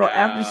rock draw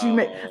after she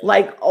made,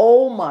 like,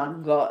 oh my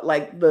God,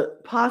 like the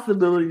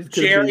possibilities.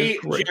 Jerry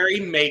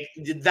make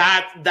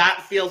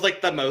that feels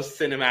like the most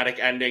cinematic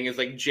ending, is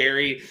like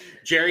Jerry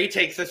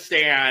takes a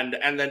stand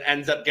and then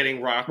ends up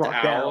getting rocked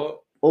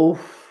out.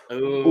 Oof.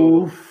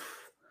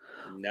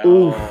 No.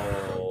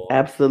 Oof.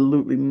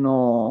 Absolutely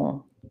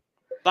no.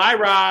 Bye,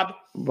 Rob.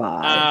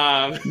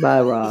 Bye.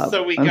 Bye, Rob.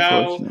 So we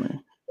go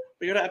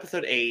to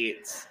episode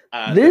 8.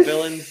 The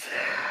villains.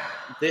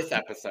 This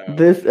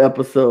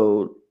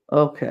episode.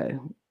 Okay.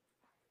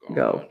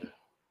 Go.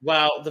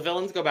 Well, the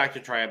villains go back to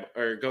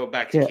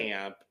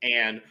camp,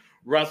 and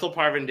Russell,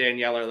 Parv, and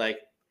Danielle are like,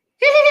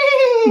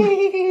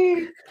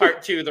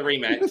 part 2, the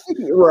remix.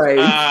 Right.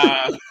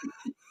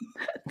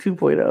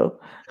 2.0.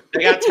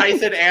 They got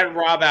Tyson and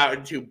Rob out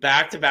into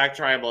back-to-back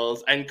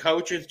tribals, and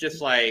Coach is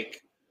just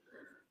like,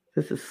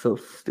 this is so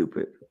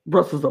stupid.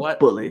 Russell's a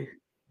bully.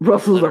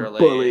 Russell's a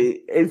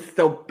bully. It's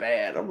so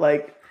bad. I'm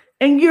like,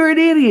 and you're an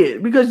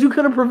idiot because you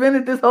could have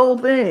prevented this whole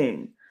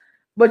thing,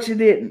 but you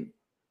didn't.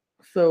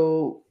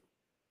 So,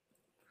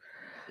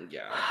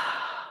 yeah.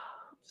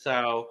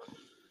 So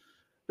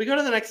We go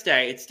to the next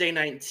day. It's day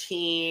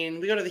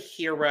 19. We go to the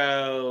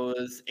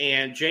heroes.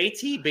 And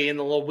JT, being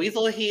the little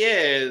weasel he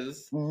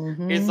is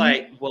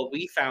like, well,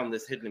 we found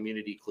this hidden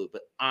immunity clue,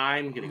 but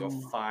I'm going to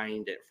go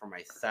find it for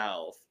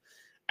myself.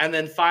 And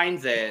then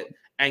finds it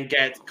and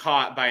gets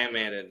caught by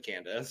Amanda and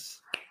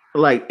Candace.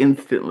 Like,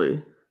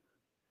 instantly.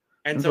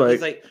 And so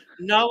he's like,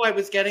 no, I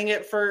was getting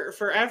it for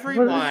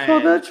everyone. But it's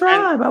for the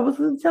tribe. I was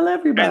going to tell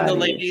everybody. And the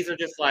ladies are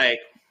just like,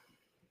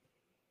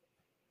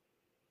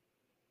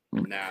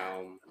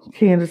 no.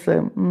 Candace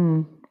said,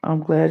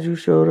 I'm glad you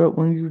showed up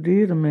when you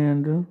did,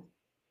 Amanda.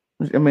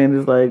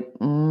 Amanda's like,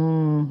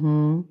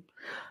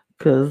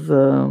 because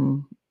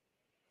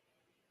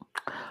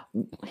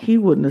he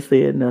wouldn't have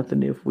said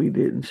nothing if we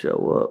didn't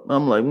show up.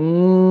 I'm like,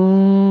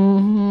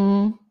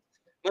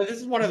 Well,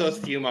 this is one of those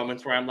few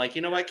moments where I'm like,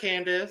 you know what,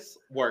 Candace?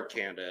 Work,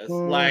 Candace.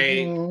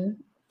 Like,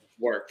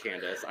 work,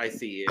 Candace. I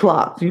see you.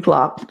 Clocked. You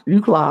clocked. You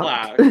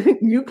clocked.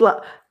 You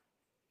clocked.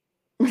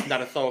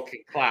 Not a soul can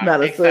clock.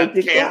 Not a soul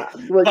can clock.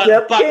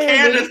 But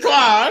Candace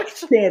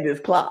clocked. Candace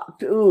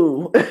clocked.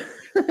 Ooh.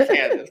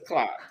 Candace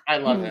clocked. I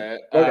love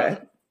it. Okay.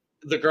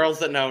 The girls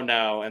that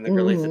know, and the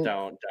girlies that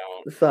don't.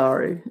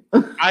 Sorry.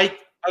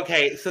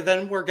 Okay, so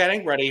then we're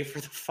getting ready for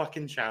the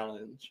fucking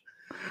challenge.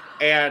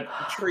 And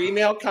Tree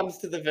Mail comes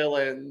to the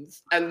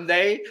villains, and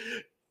they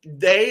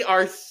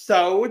are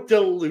so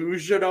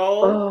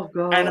delusional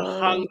and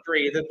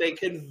hungry that they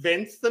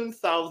convince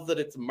themselves that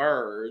it's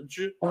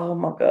merge. Oh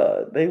my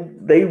God.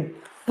 They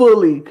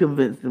fully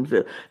convinced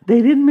themselves.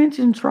 They didn't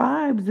mention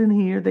tribes in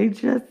here. They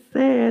just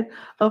said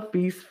a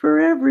feast for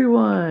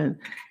everyone.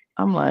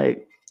 I'm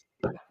like,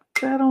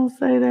 I don't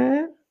say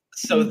that.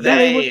 So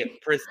they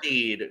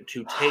proceed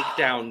to take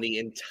down the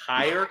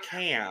entire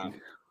camp.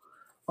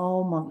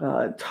 Oh my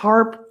God.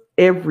 Tarp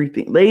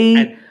everything.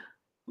 They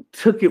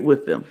took it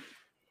with them.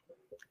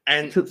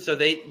 And so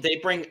they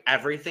bring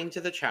everything to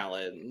the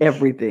challenge.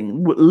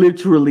 Everything.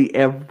 Literally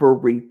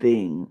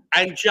everything.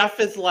 And Jeff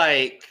is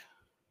like,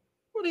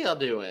 what are y'all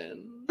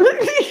doing?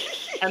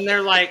 And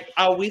they're like,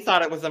 oh, we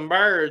thought it was a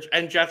merge.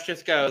 And Jeff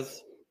just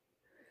goes,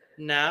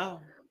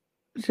 no.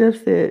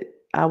 Jeff said,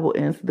 I will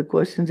answer the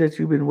questions that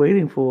you've been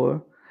waiting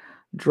for.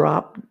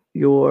 Drop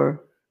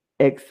your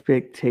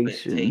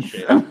expectations.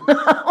 I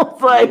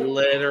was like,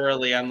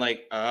 literally, I'm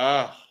like,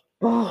 oh.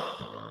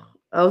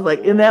 I was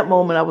like, in that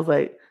moment, I was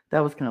like, that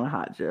was kind of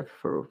hot, Jeff.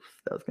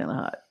 That was kind of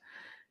hot.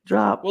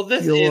 Drop. Well,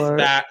 this is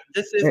back.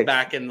 This is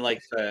back in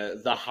like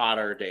the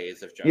hotter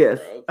days of Jeff. Yes,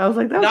 Rose. I was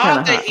like, that was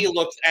not that hot. He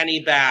looks any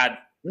bad.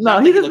 No,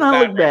 he does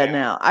not look bad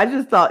now. I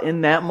just thought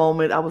in that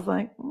moment, I was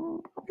like,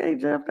 okay,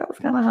 Jeff, that was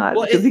kind of hot.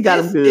 Well, because he got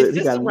him good. Is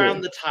this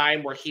around the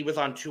time where he was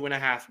on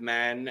 2.5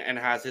 Men and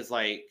has his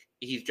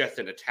he's just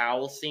in a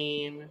towel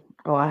scene?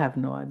 Oh, I have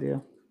no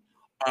idea.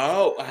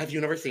 Oh, have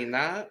you never seen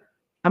that?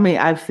 I mean,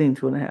 I've seen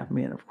 2.5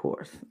 Men, of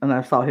course, and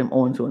I saw him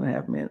on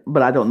 2.5 Men,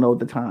 but I don't know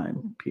the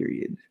time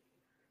period.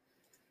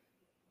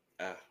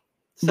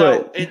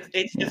 So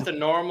it's just a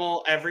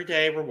normal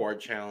everyday reward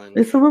challenge.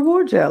 It's a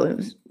reward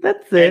challenge.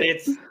 That's it. And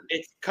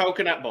it's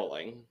coconut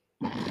bowling.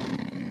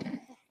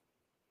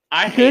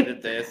 I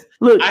hated this.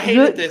 Look, I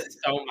hated this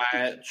so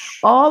much.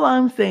 All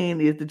I'm saying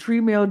is the Tree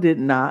Mail did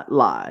not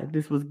lie.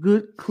 This was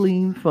good,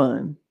 clean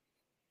fun.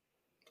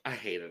 I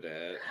hated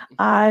it.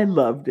 I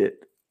loved it.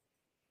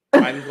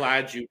 I'm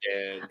glad you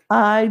did.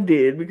 I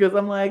did, because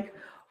I'm like,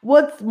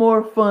 what's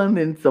more fun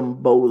than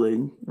some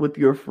bowling with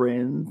your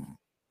friends?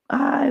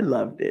 I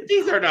loved it.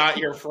 These are not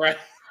your friends.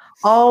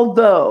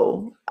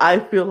 Although I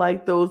feel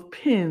like those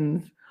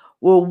pins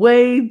were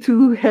way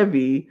too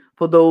heavy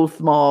for those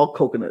small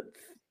coconuts.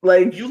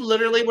 Like, you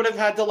literally would have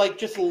had to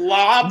just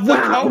lob the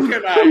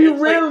coconut.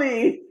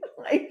 Really?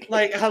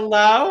 Like,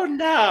 hello?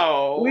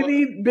 No. We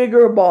need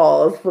bigger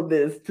balls for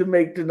this to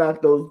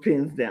knock those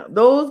pins down.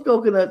 Those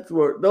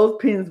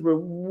pins were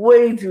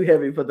way too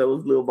heavy for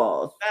those little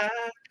balls.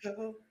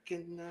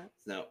 Coconuts.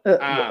 No.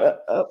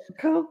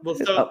 Well,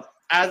 so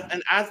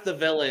as the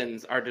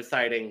villains are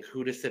deciding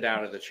who to sit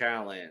out of the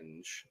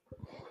challenge,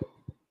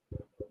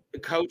 the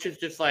coach is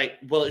just like,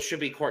 well, it should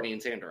be Courtney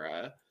and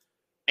Sandra.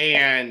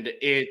 And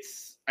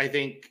I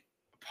think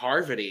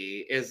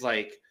Parvati is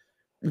like,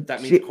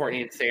 that means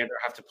Courtney and Sandra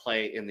have to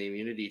play in the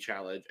immunity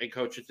challenge. And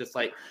coach is just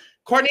like,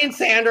 Courtney and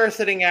Sandra are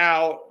sitting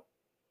out.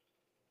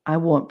 I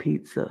want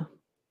pizza.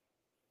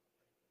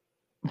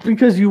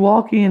 Because you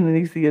walk in and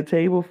you see a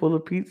table full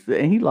of pizza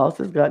and he lost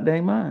his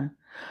goddamn mind.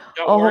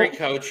 Don't worry,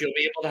 coach. You'll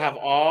be able to have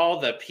all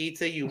the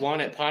pizza you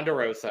want at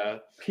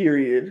Ponderosa.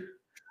 Period.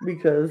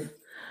 Because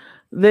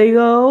they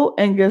go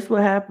and guess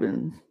what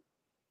happens?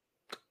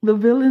 The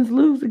villains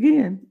lose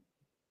again.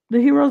 The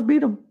heroes beat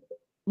them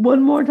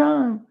one more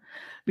time.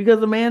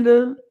 Because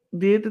Amanda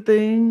did the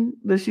thing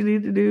that she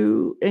needed to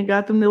do and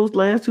got them those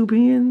last 2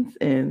 pins.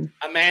 And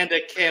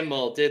Amanda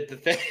Kimmel did the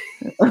thing.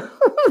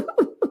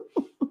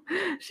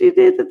 She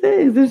did the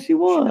things and she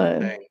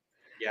won.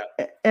 Yeah.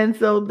 And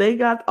so they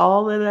got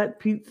all of that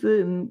pizza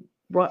and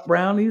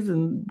brownies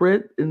and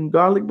bread and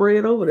garlic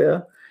bread over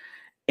there.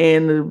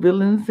 And the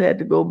villains had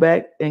to go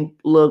back and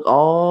look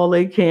all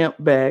they camp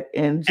back.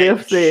 And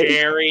Jeff said,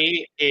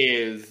 Sherry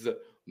is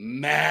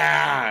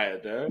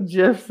mad.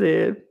 Jeff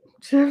said,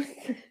 he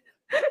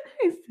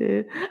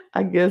said,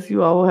 I guess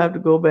you all will have to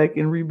go back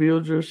and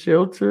rebuild your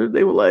shelter.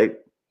 They were like,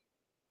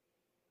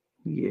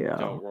 yeah.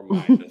 Don't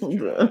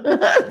remind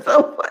us.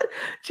 So fun.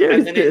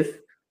 Jerry's pissed.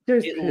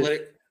 Jerry's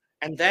pissed.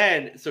 And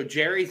then, so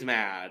Jerry's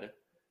mad.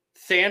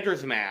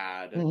 Sandra's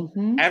mad.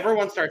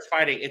 Everyone starts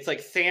fighting. It's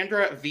like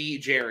Sandra v.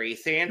 Jerry,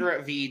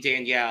 Sandra v.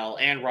 Danielle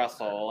and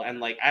Russell, and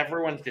like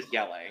everyone's just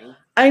yelling.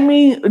 I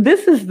mean,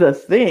 this is the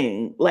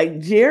thing. Like,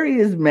 Jerry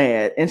is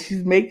mad and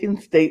she's making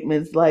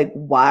statements like,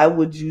 why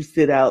would you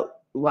sit out?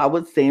 Why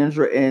would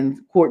Sandra and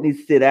Courtney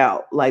sit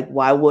out? Like,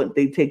 why wouldn't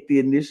they take the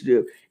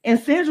initiative? And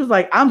Sandra's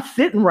like, I'm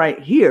sitting right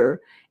here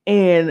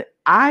and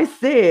I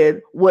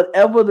said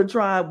whatever the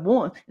tribe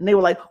wants. And they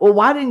were like, well,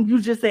 why didn't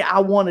you just say I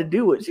want to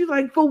do it? She's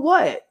like, for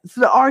what?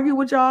 So to argue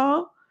with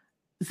y'all?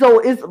 So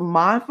it's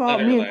my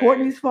fault, me and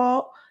Courtney's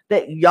fault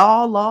that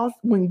y'all lost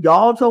when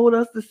y'all told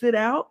us to sit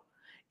out?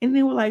 And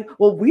they were like,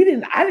 well,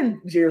 Jerry's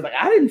like,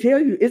 I didn't tell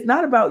you. It's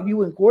not about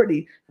you and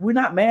Courtney. We're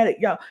not mad at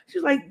y'all.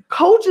 She's like,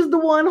 Coach is the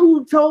one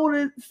who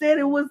said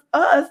it was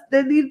us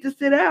that needed to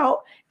sit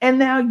out. And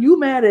now you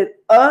mad at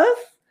us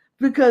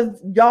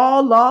because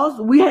y'all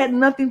lost. We had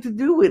nothing to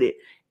do with it.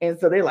 And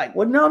so they're like,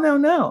 well,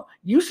 no.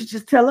 You should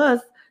just tell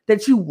us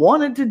that you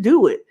wanted to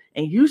do it.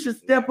 And you should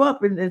step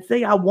up and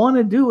say, I want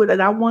to do it.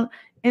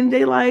 And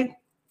they like,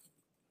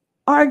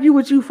 argue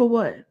with you for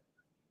what?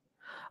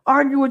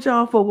 Argue with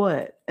y'all for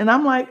what? And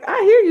I'm like, I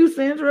hear you,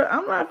 Sandra.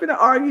 I'm not gonna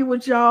argue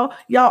with y'all.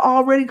 Y'all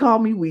already call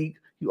me weak.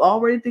 You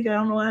already think I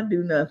don't know how to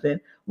do nothing.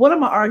 What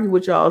am I arguing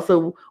with y'all?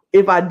 So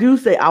if I do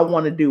say I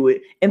want to do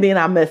it and then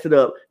I mess it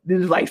up,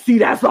 then it's like, see,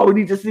 that's all we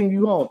need to send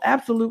you home.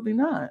 Absolutely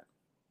not.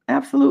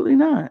 Absolutely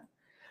not.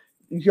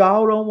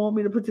 Y'all don't want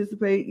me to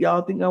participate.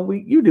 Y'all think I'm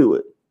weak. You do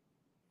it.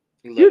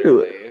 Literally. You do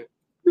it.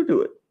 You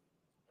do it.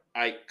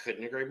 I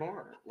couldn't agree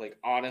more. Like,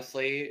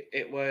 honestly,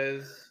 it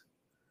was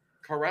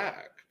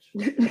correct.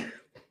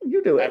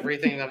 You do it.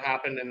 Everything that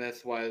happened in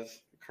this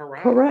was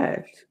correct.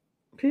 Correct.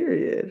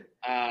 Period.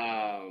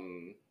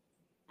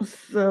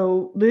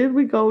 So then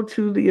we go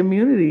to the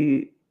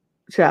immunity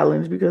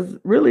challenge because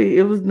really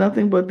it was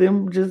nothing but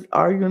them just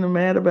arguing and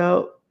mad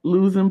about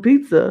losing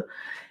pizza.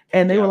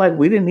 And they were like,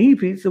 we didn't need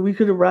pizza. We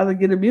could have rather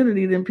get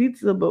immunity than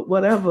pizza, but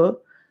whatever.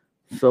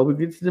 So we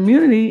get to the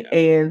immunity.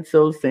 And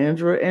so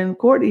Sandra and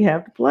Courtney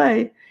have to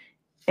play.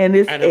 And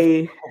it's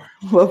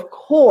of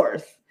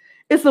course,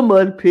 it's a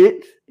mud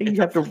pit. And it's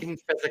you have a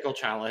physical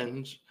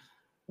challenge.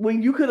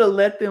 When you could have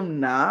let them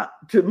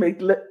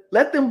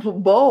let them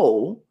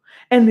bowl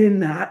and then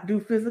not do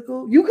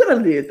physical, you could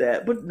have did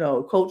that. But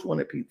no, Coach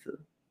wanted pizza.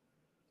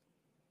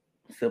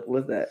 Simple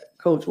as that.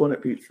 Coach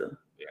wanted pizza.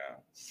 Yeah.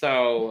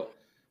 So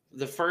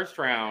the first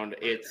round,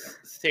 it's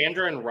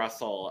Sandra and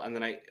Russell, and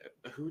then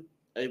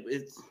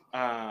it's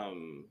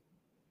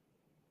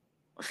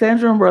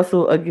Sandra and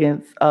Russell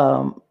against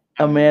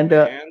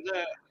Amanda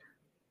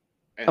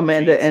and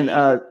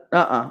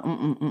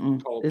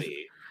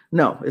Colby.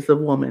 It's a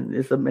woman.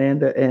 It's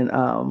Amanda and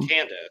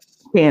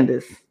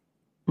Candace.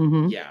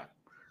 Mm-hmm. Yeah.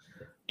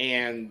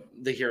 And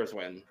the heroes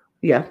win.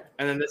 Yeah.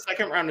 And then the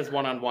second round is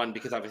 1-on-1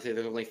 because obviously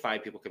there's only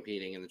 5 people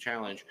competing in the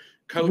challenge.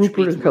 Coach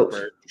beats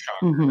Rupert.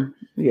 Mm-hmm.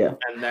 Yeah.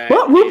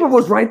 But Rupert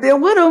was right there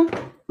with him.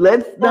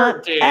 Let's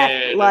not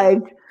act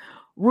like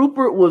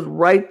Rupert was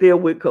right there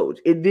with Coach.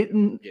 It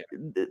didn't. Yeah.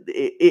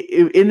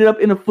 It ended up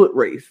in a foot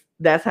race.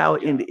 That's how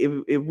it ended.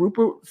 If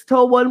Rupert's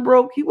toe wasn't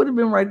broke, he would have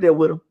been right there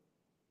with him.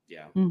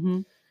 Yeah. Mm-hmm.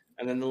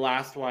 And then the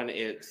last one,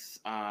 it's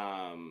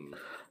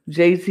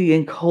JT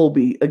and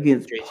Colby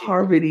against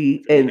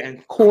Parvati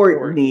and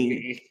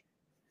Courtney.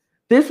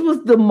 This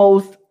was the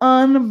most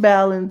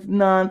unbalanced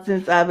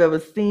nonsense I've ever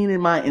seen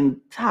in my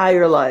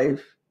entire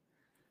life.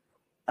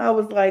 I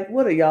was like,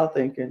 what are y'all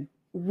thinking?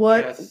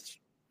 What?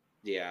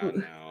 No.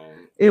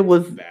 It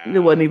wasn't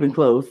even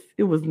close.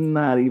 It was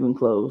not even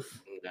close.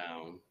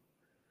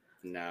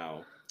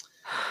 No.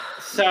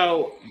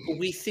 So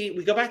we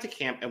go back to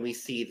camp and we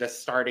see the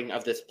starting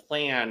of this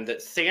plan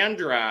that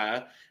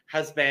Sandra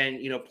has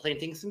been,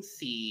 planting some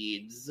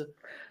seeds.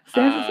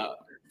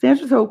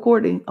 Sandra told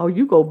Courtney, "Oh,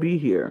 you go be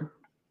here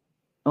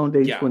on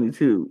day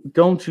 22.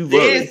 Don't you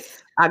worry.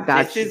 I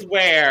got you."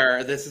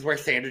 This is where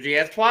Sandra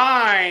G.S.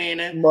 Twine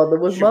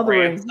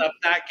ramps up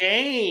that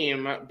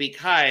game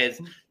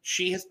because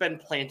she has been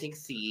planting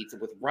seeds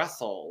with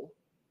Russell,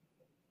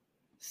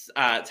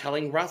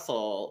 telling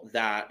Russell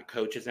that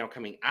Coach is now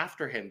coming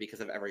after him because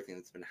of everything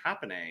that's been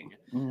happening.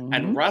 Mm-hmm.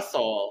 And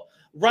Russell,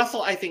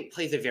 I think,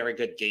 plays a very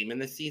good game in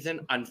this season.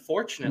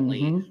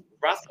 Unfortunately,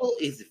 Russell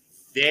is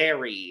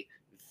very,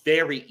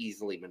 very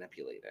easily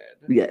manipulated.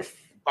 Yes.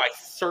 By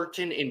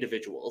certain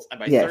individuals. And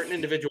by certain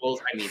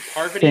individuals, I mean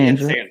Parvati and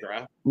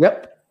Sandra.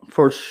 Yep,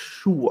 for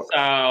sure.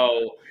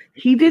 So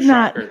he did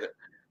not.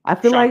 I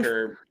feel like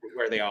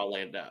where they all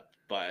land up.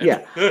 But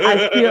yeah,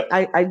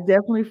 I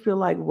definitely feel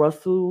like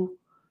Russell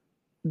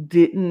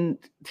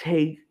didn't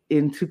take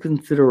into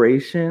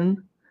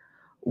consideration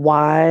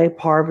why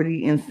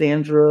Parvati and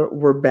Sandra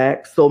were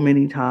back so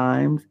many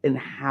times and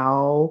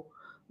how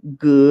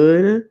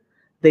good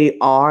they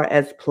are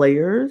as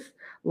players.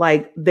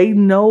 Like they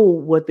know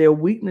what their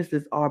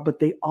weaknesses are, but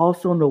they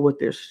also know what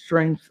their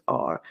strengths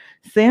are.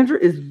 Sandra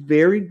is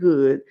very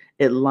good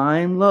at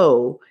lying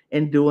low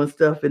and doing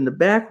stuff in the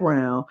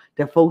background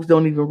that folks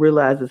don't even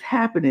realize is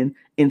happening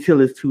until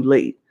it's too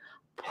late.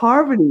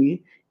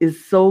 Parvati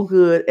is so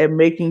good at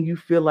making you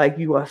feel like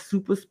you are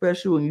super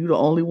special and you're the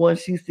only one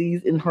she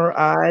sees in her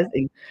eyes,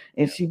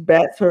 and she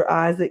bats her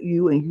eyes at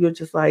you and you're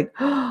just like,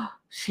 oh,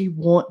 she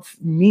wants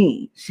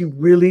me. She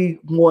really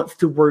wants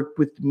to work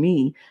with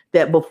me.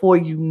 That before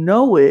you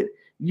know it,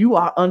 you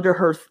are under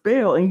her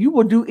spell and you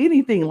will do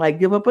anything, like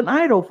give up an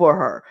idol for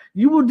her.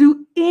 You will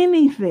do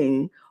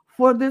anything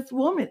for this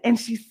woman. And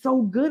she's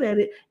so good at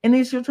it. And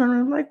then she'll turn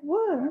around like,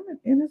 what? I'm an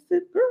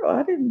innocent girl.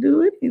 I didn't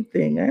do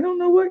anything. I don't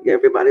know what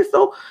everybody's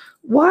so,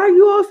 why are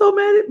you all so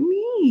mad at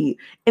me?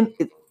 And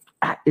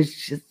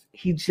it's just,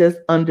 he just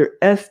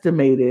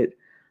underestimated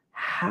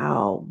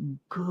how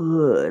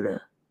good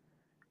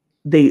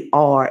they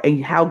are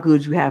and how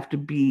good you have to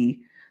be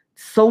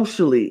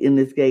socially in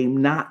this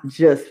game, not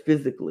just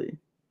physically.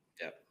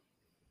 Yep.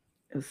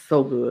 It's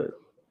so good.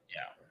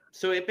 Yeah.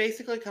 So it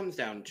basically comes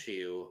down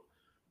to,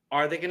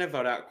 are they going to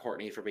vote out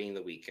Courtney for being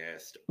the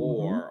weakest,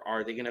 or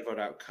are they going to vote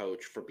out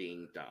Coach for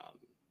being dumb?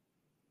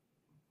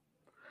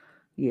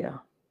 Yeah.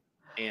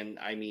 And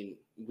I mean,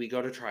 we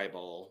go to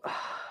tribal.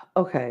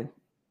 Okay.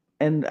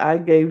 And I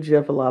gave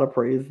Jeff a lot of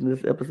praise in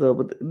this episode,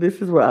 but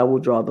this is where I will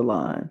draw the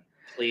line.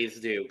 Please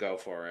do. Go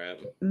for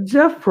it.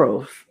 Jeff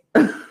Probst,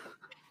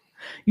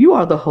 you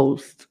are the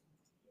host.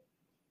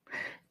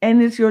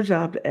 And it's your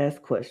job to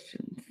ask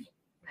questions.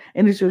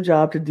 And it's your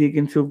job to dig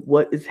into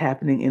what is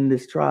happening in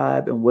this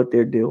tribe and what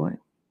they're doing.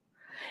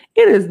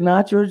 It is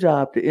not your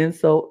job to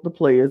insult the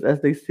players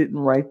as they sitting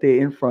right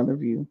there in front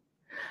of you.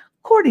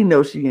 Courtney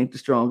knows she ain't the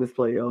strongest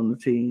player on the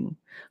team.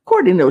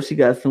 Courtney knows she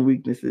got some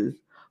weaknesses.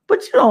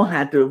 But you don't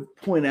have to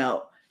point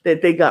out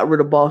that they got rid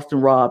of Boston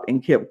Rob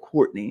and kept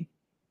Courtney.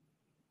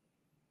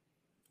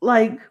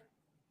 Like,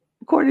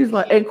 Courtney's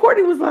like, and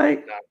Courtney was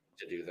like, not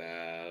to do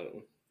that.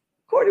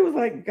 Courtney was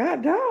like,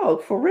 God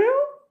dog, for real?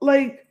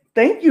 Like,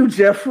 thank you,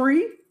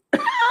 Jeffrey.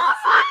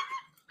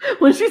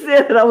 When she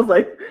said it, I was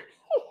like,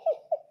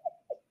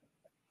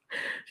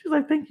 she's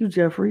like, thank you,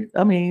 Jeffrey.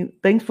 I mean,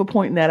 thanks for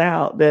pointing that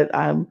out, that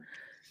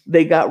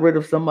they got rid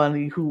of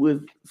somebody who was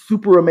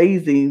super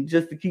amazing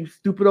just to keep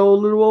stupid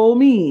little old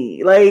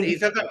me. Like,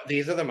 these are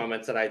the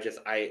moments that I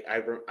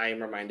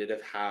am reminded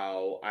of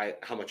how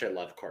much I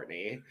love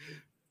Courtney.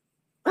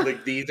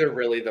 Like, these are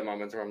really the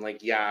moments where I'm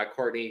like, yeah,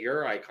 Courtney,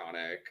 you're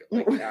iconic.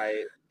 Like,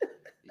 I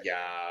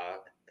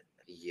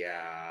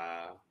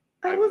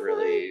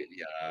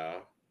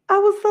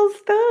was so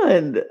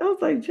stunned. I was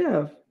like,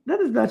 Jeff,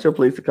 that is not your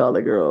place to call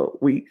that girl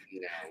weak.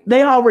 No.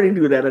 They already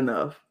do that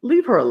enough.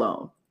 Leave her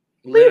alone.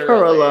 Leave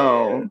her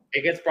alone.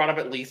 It gets brought up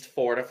at least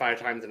 4 to 5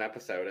 times an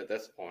episode at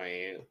this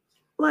point.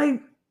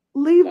 Like,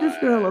 leave this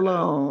girl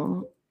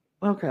alone.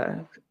 Okay.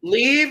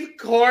 Leave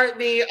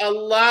Courtney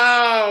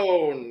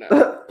alone.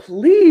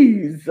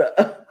 Please.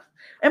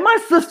 And my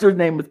sister's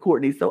name is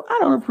Courtney, so I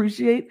don't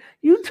appreciate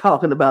you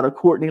talking about a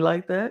Courtney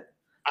like that.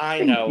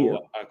 I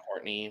know a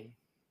Courtney.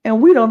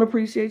 And we don't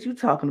appreciate you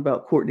talking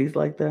about Courtneys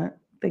like that.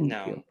 Thank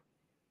you.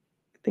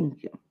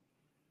 Thank you.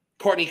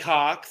 Courtney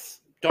Cox.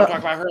 Don't talk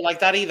about her like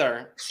that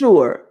either.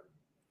 Sure.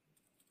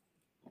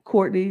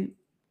 Courtney,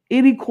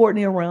 any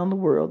Courtney around the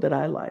world that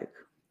I like.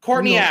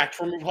 Courtney Act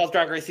from RuPaul's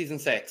Drag Race Season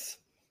 6.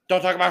 Don't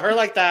talk about her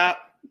like that.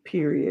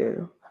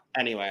 Period.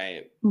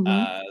 Anyway,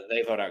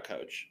 they vote out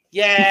Coach.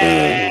 Yay!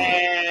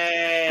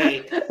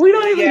 We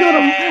don't even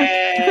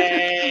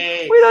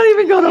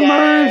go to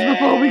merge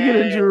before we get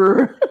a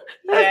juror.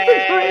 That's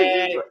the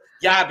crazy.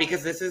 Yeah,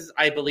 because this is,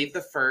 I believe,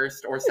 the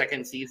first or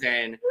second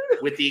season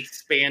with the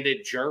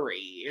expanded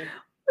jury.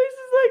 This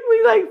is like,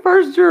 we like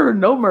first juror,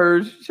 no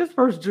merge, just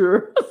first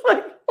juror. It's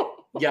like,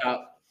 yeah,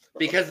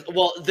 because,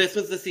 well, this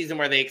was the season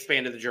where they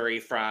expanded the jury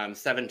from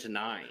 7 to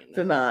 9.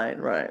 To 9,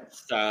 right.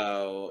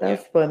 So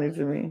that's funny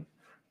to me.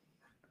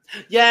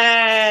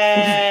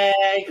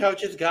 Yay!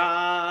 Coach is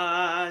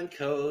gone.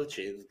 Coach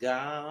is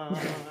gone.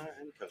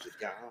 Coach is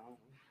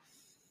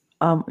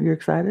gone. You're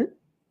excited?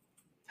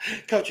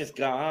 Coach is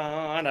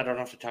gone. I don't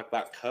have to talk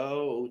about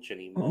Coach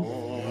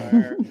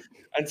anymore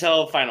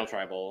until Final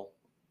Tribal.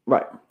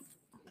 Right.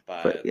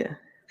 But yeah,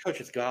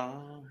 Coach is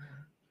gone.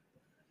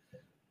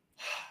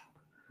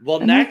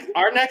 Well,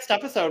 our next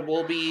episode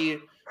we'll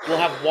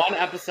have one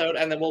episode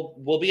and then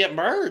we'll be at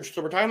Merge.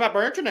 So we're talking about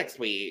Merge next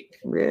week.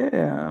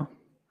 Yeah.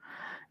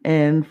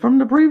 And from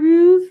the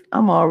previews,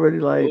 I'm already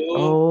like,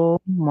 oh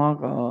my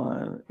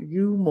God,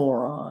 you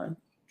moron.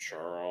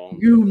 Sure.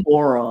 You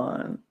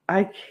moron.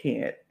 I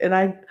can't. And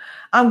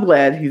I'm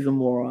glad he's a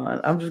moron.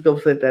 I'm just going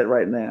to say that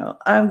right now.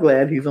 I'm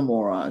glad he's a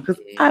moron because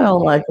I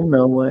don't like him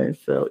no way.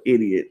 So,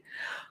 idiot.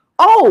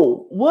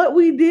 Oh, what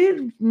we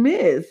did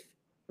miss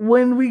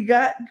when we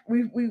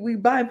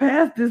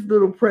bypassed this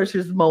little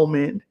precious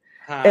moment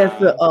at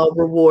the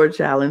reward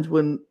challenge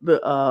when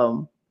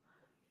the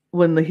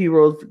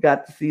heroes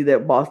got to see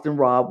that Boston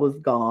Rob was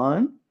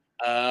gone.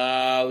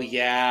 Oh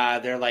yeah,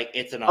 they're like,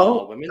 it's an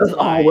all-women's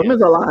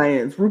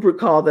alliance. Rupert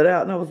called it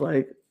out, and I was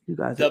like, you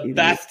guys are idiots.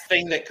 Best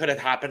thing that could have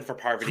happened for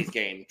Parvati's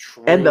game,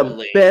 truly. And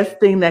the best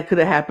thing that could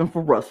have happened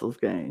for Russell's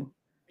game.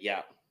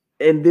 Yeah.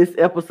 In this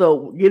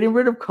episode, getting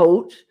rid of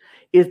Coach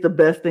is the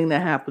best thing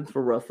that happens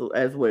for Russell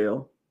as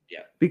well.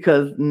 Yeah.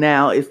 Because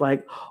now it's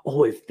like,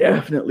 oh, it's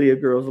definitely a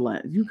girls'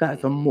 alliance. You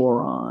guys are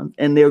morons.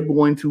 And they're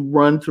going to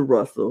run to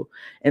Russell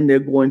and they're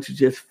going to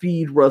just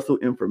feed Russell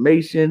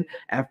information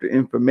after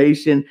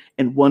information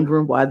and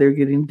wondering why they're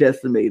getting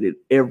decimated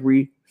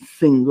every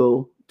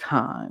single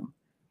time.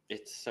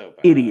 It's so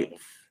bad.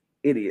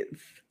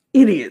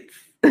 Idiots.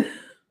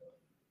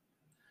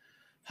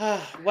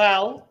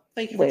 Well,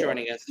 thank you for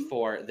joining us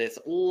for this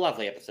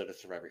lovely episode of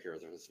Survivor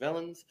Heroes vs.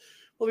 Villains.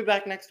 We'll be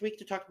back next week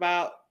to talk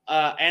about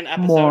an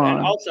episode and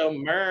also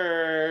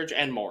merge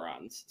and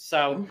morons.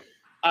 So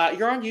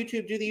you're on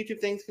YouTube. Do the YouTube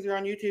things because you're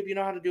on YouTube. You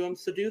know how to do them,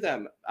 so do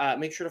them.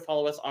 Make sure to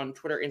follow us on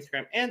Twitter,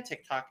 Instagram, and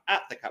TikTok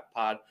at The Cup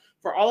Pod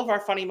for all of our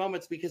funny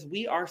moments because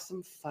we are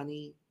some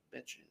funny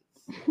bitches.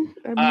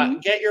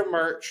 Get your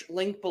merch,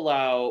 link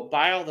below,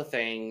 buy all the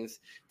things.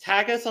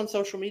 Tag us on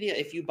social media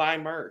if you buy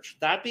merch.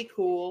 That'd be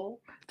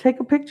cool. Take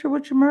a picture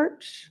with your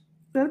merch.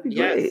 That'd be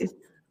great.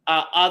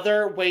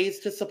 Other ways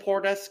to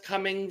support us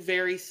coming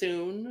very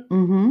soon.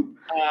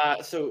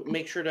 So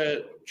make sure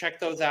to check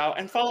those out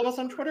and follow us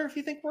on Twitter if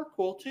you think we're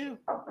cool too.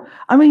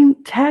 I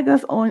mean, tag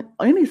us on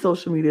any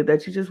social media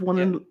that you just want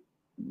to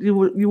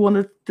you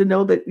want to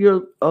know that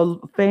you're a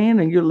fan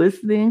and you're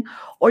listening,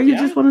 or you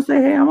just want to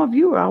say, hey, I'm a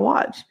viewer, I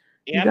watch.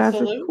 You guys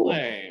are cool.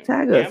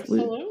 Tag us.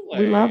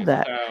 We love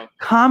that. So,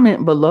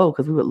 comment below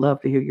because we would love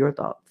to hear your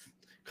thoughts.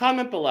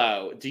 Comment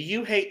below. Do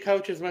you hate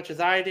Coach as much as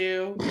I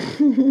do?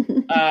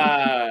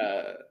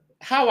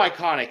 How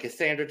iconic is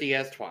Sandra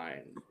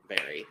Diaz-Twine?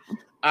 Very.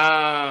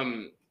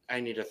 I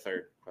need a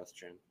third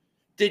question.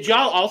 Did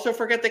y'all also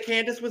forget that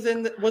Candace was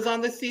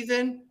on this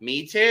season?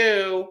 Me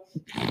too.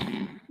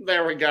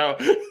 There we go.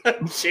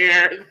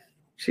 Cheers.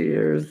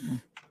 Cheers.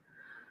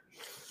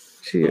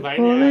 Bye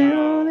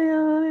now.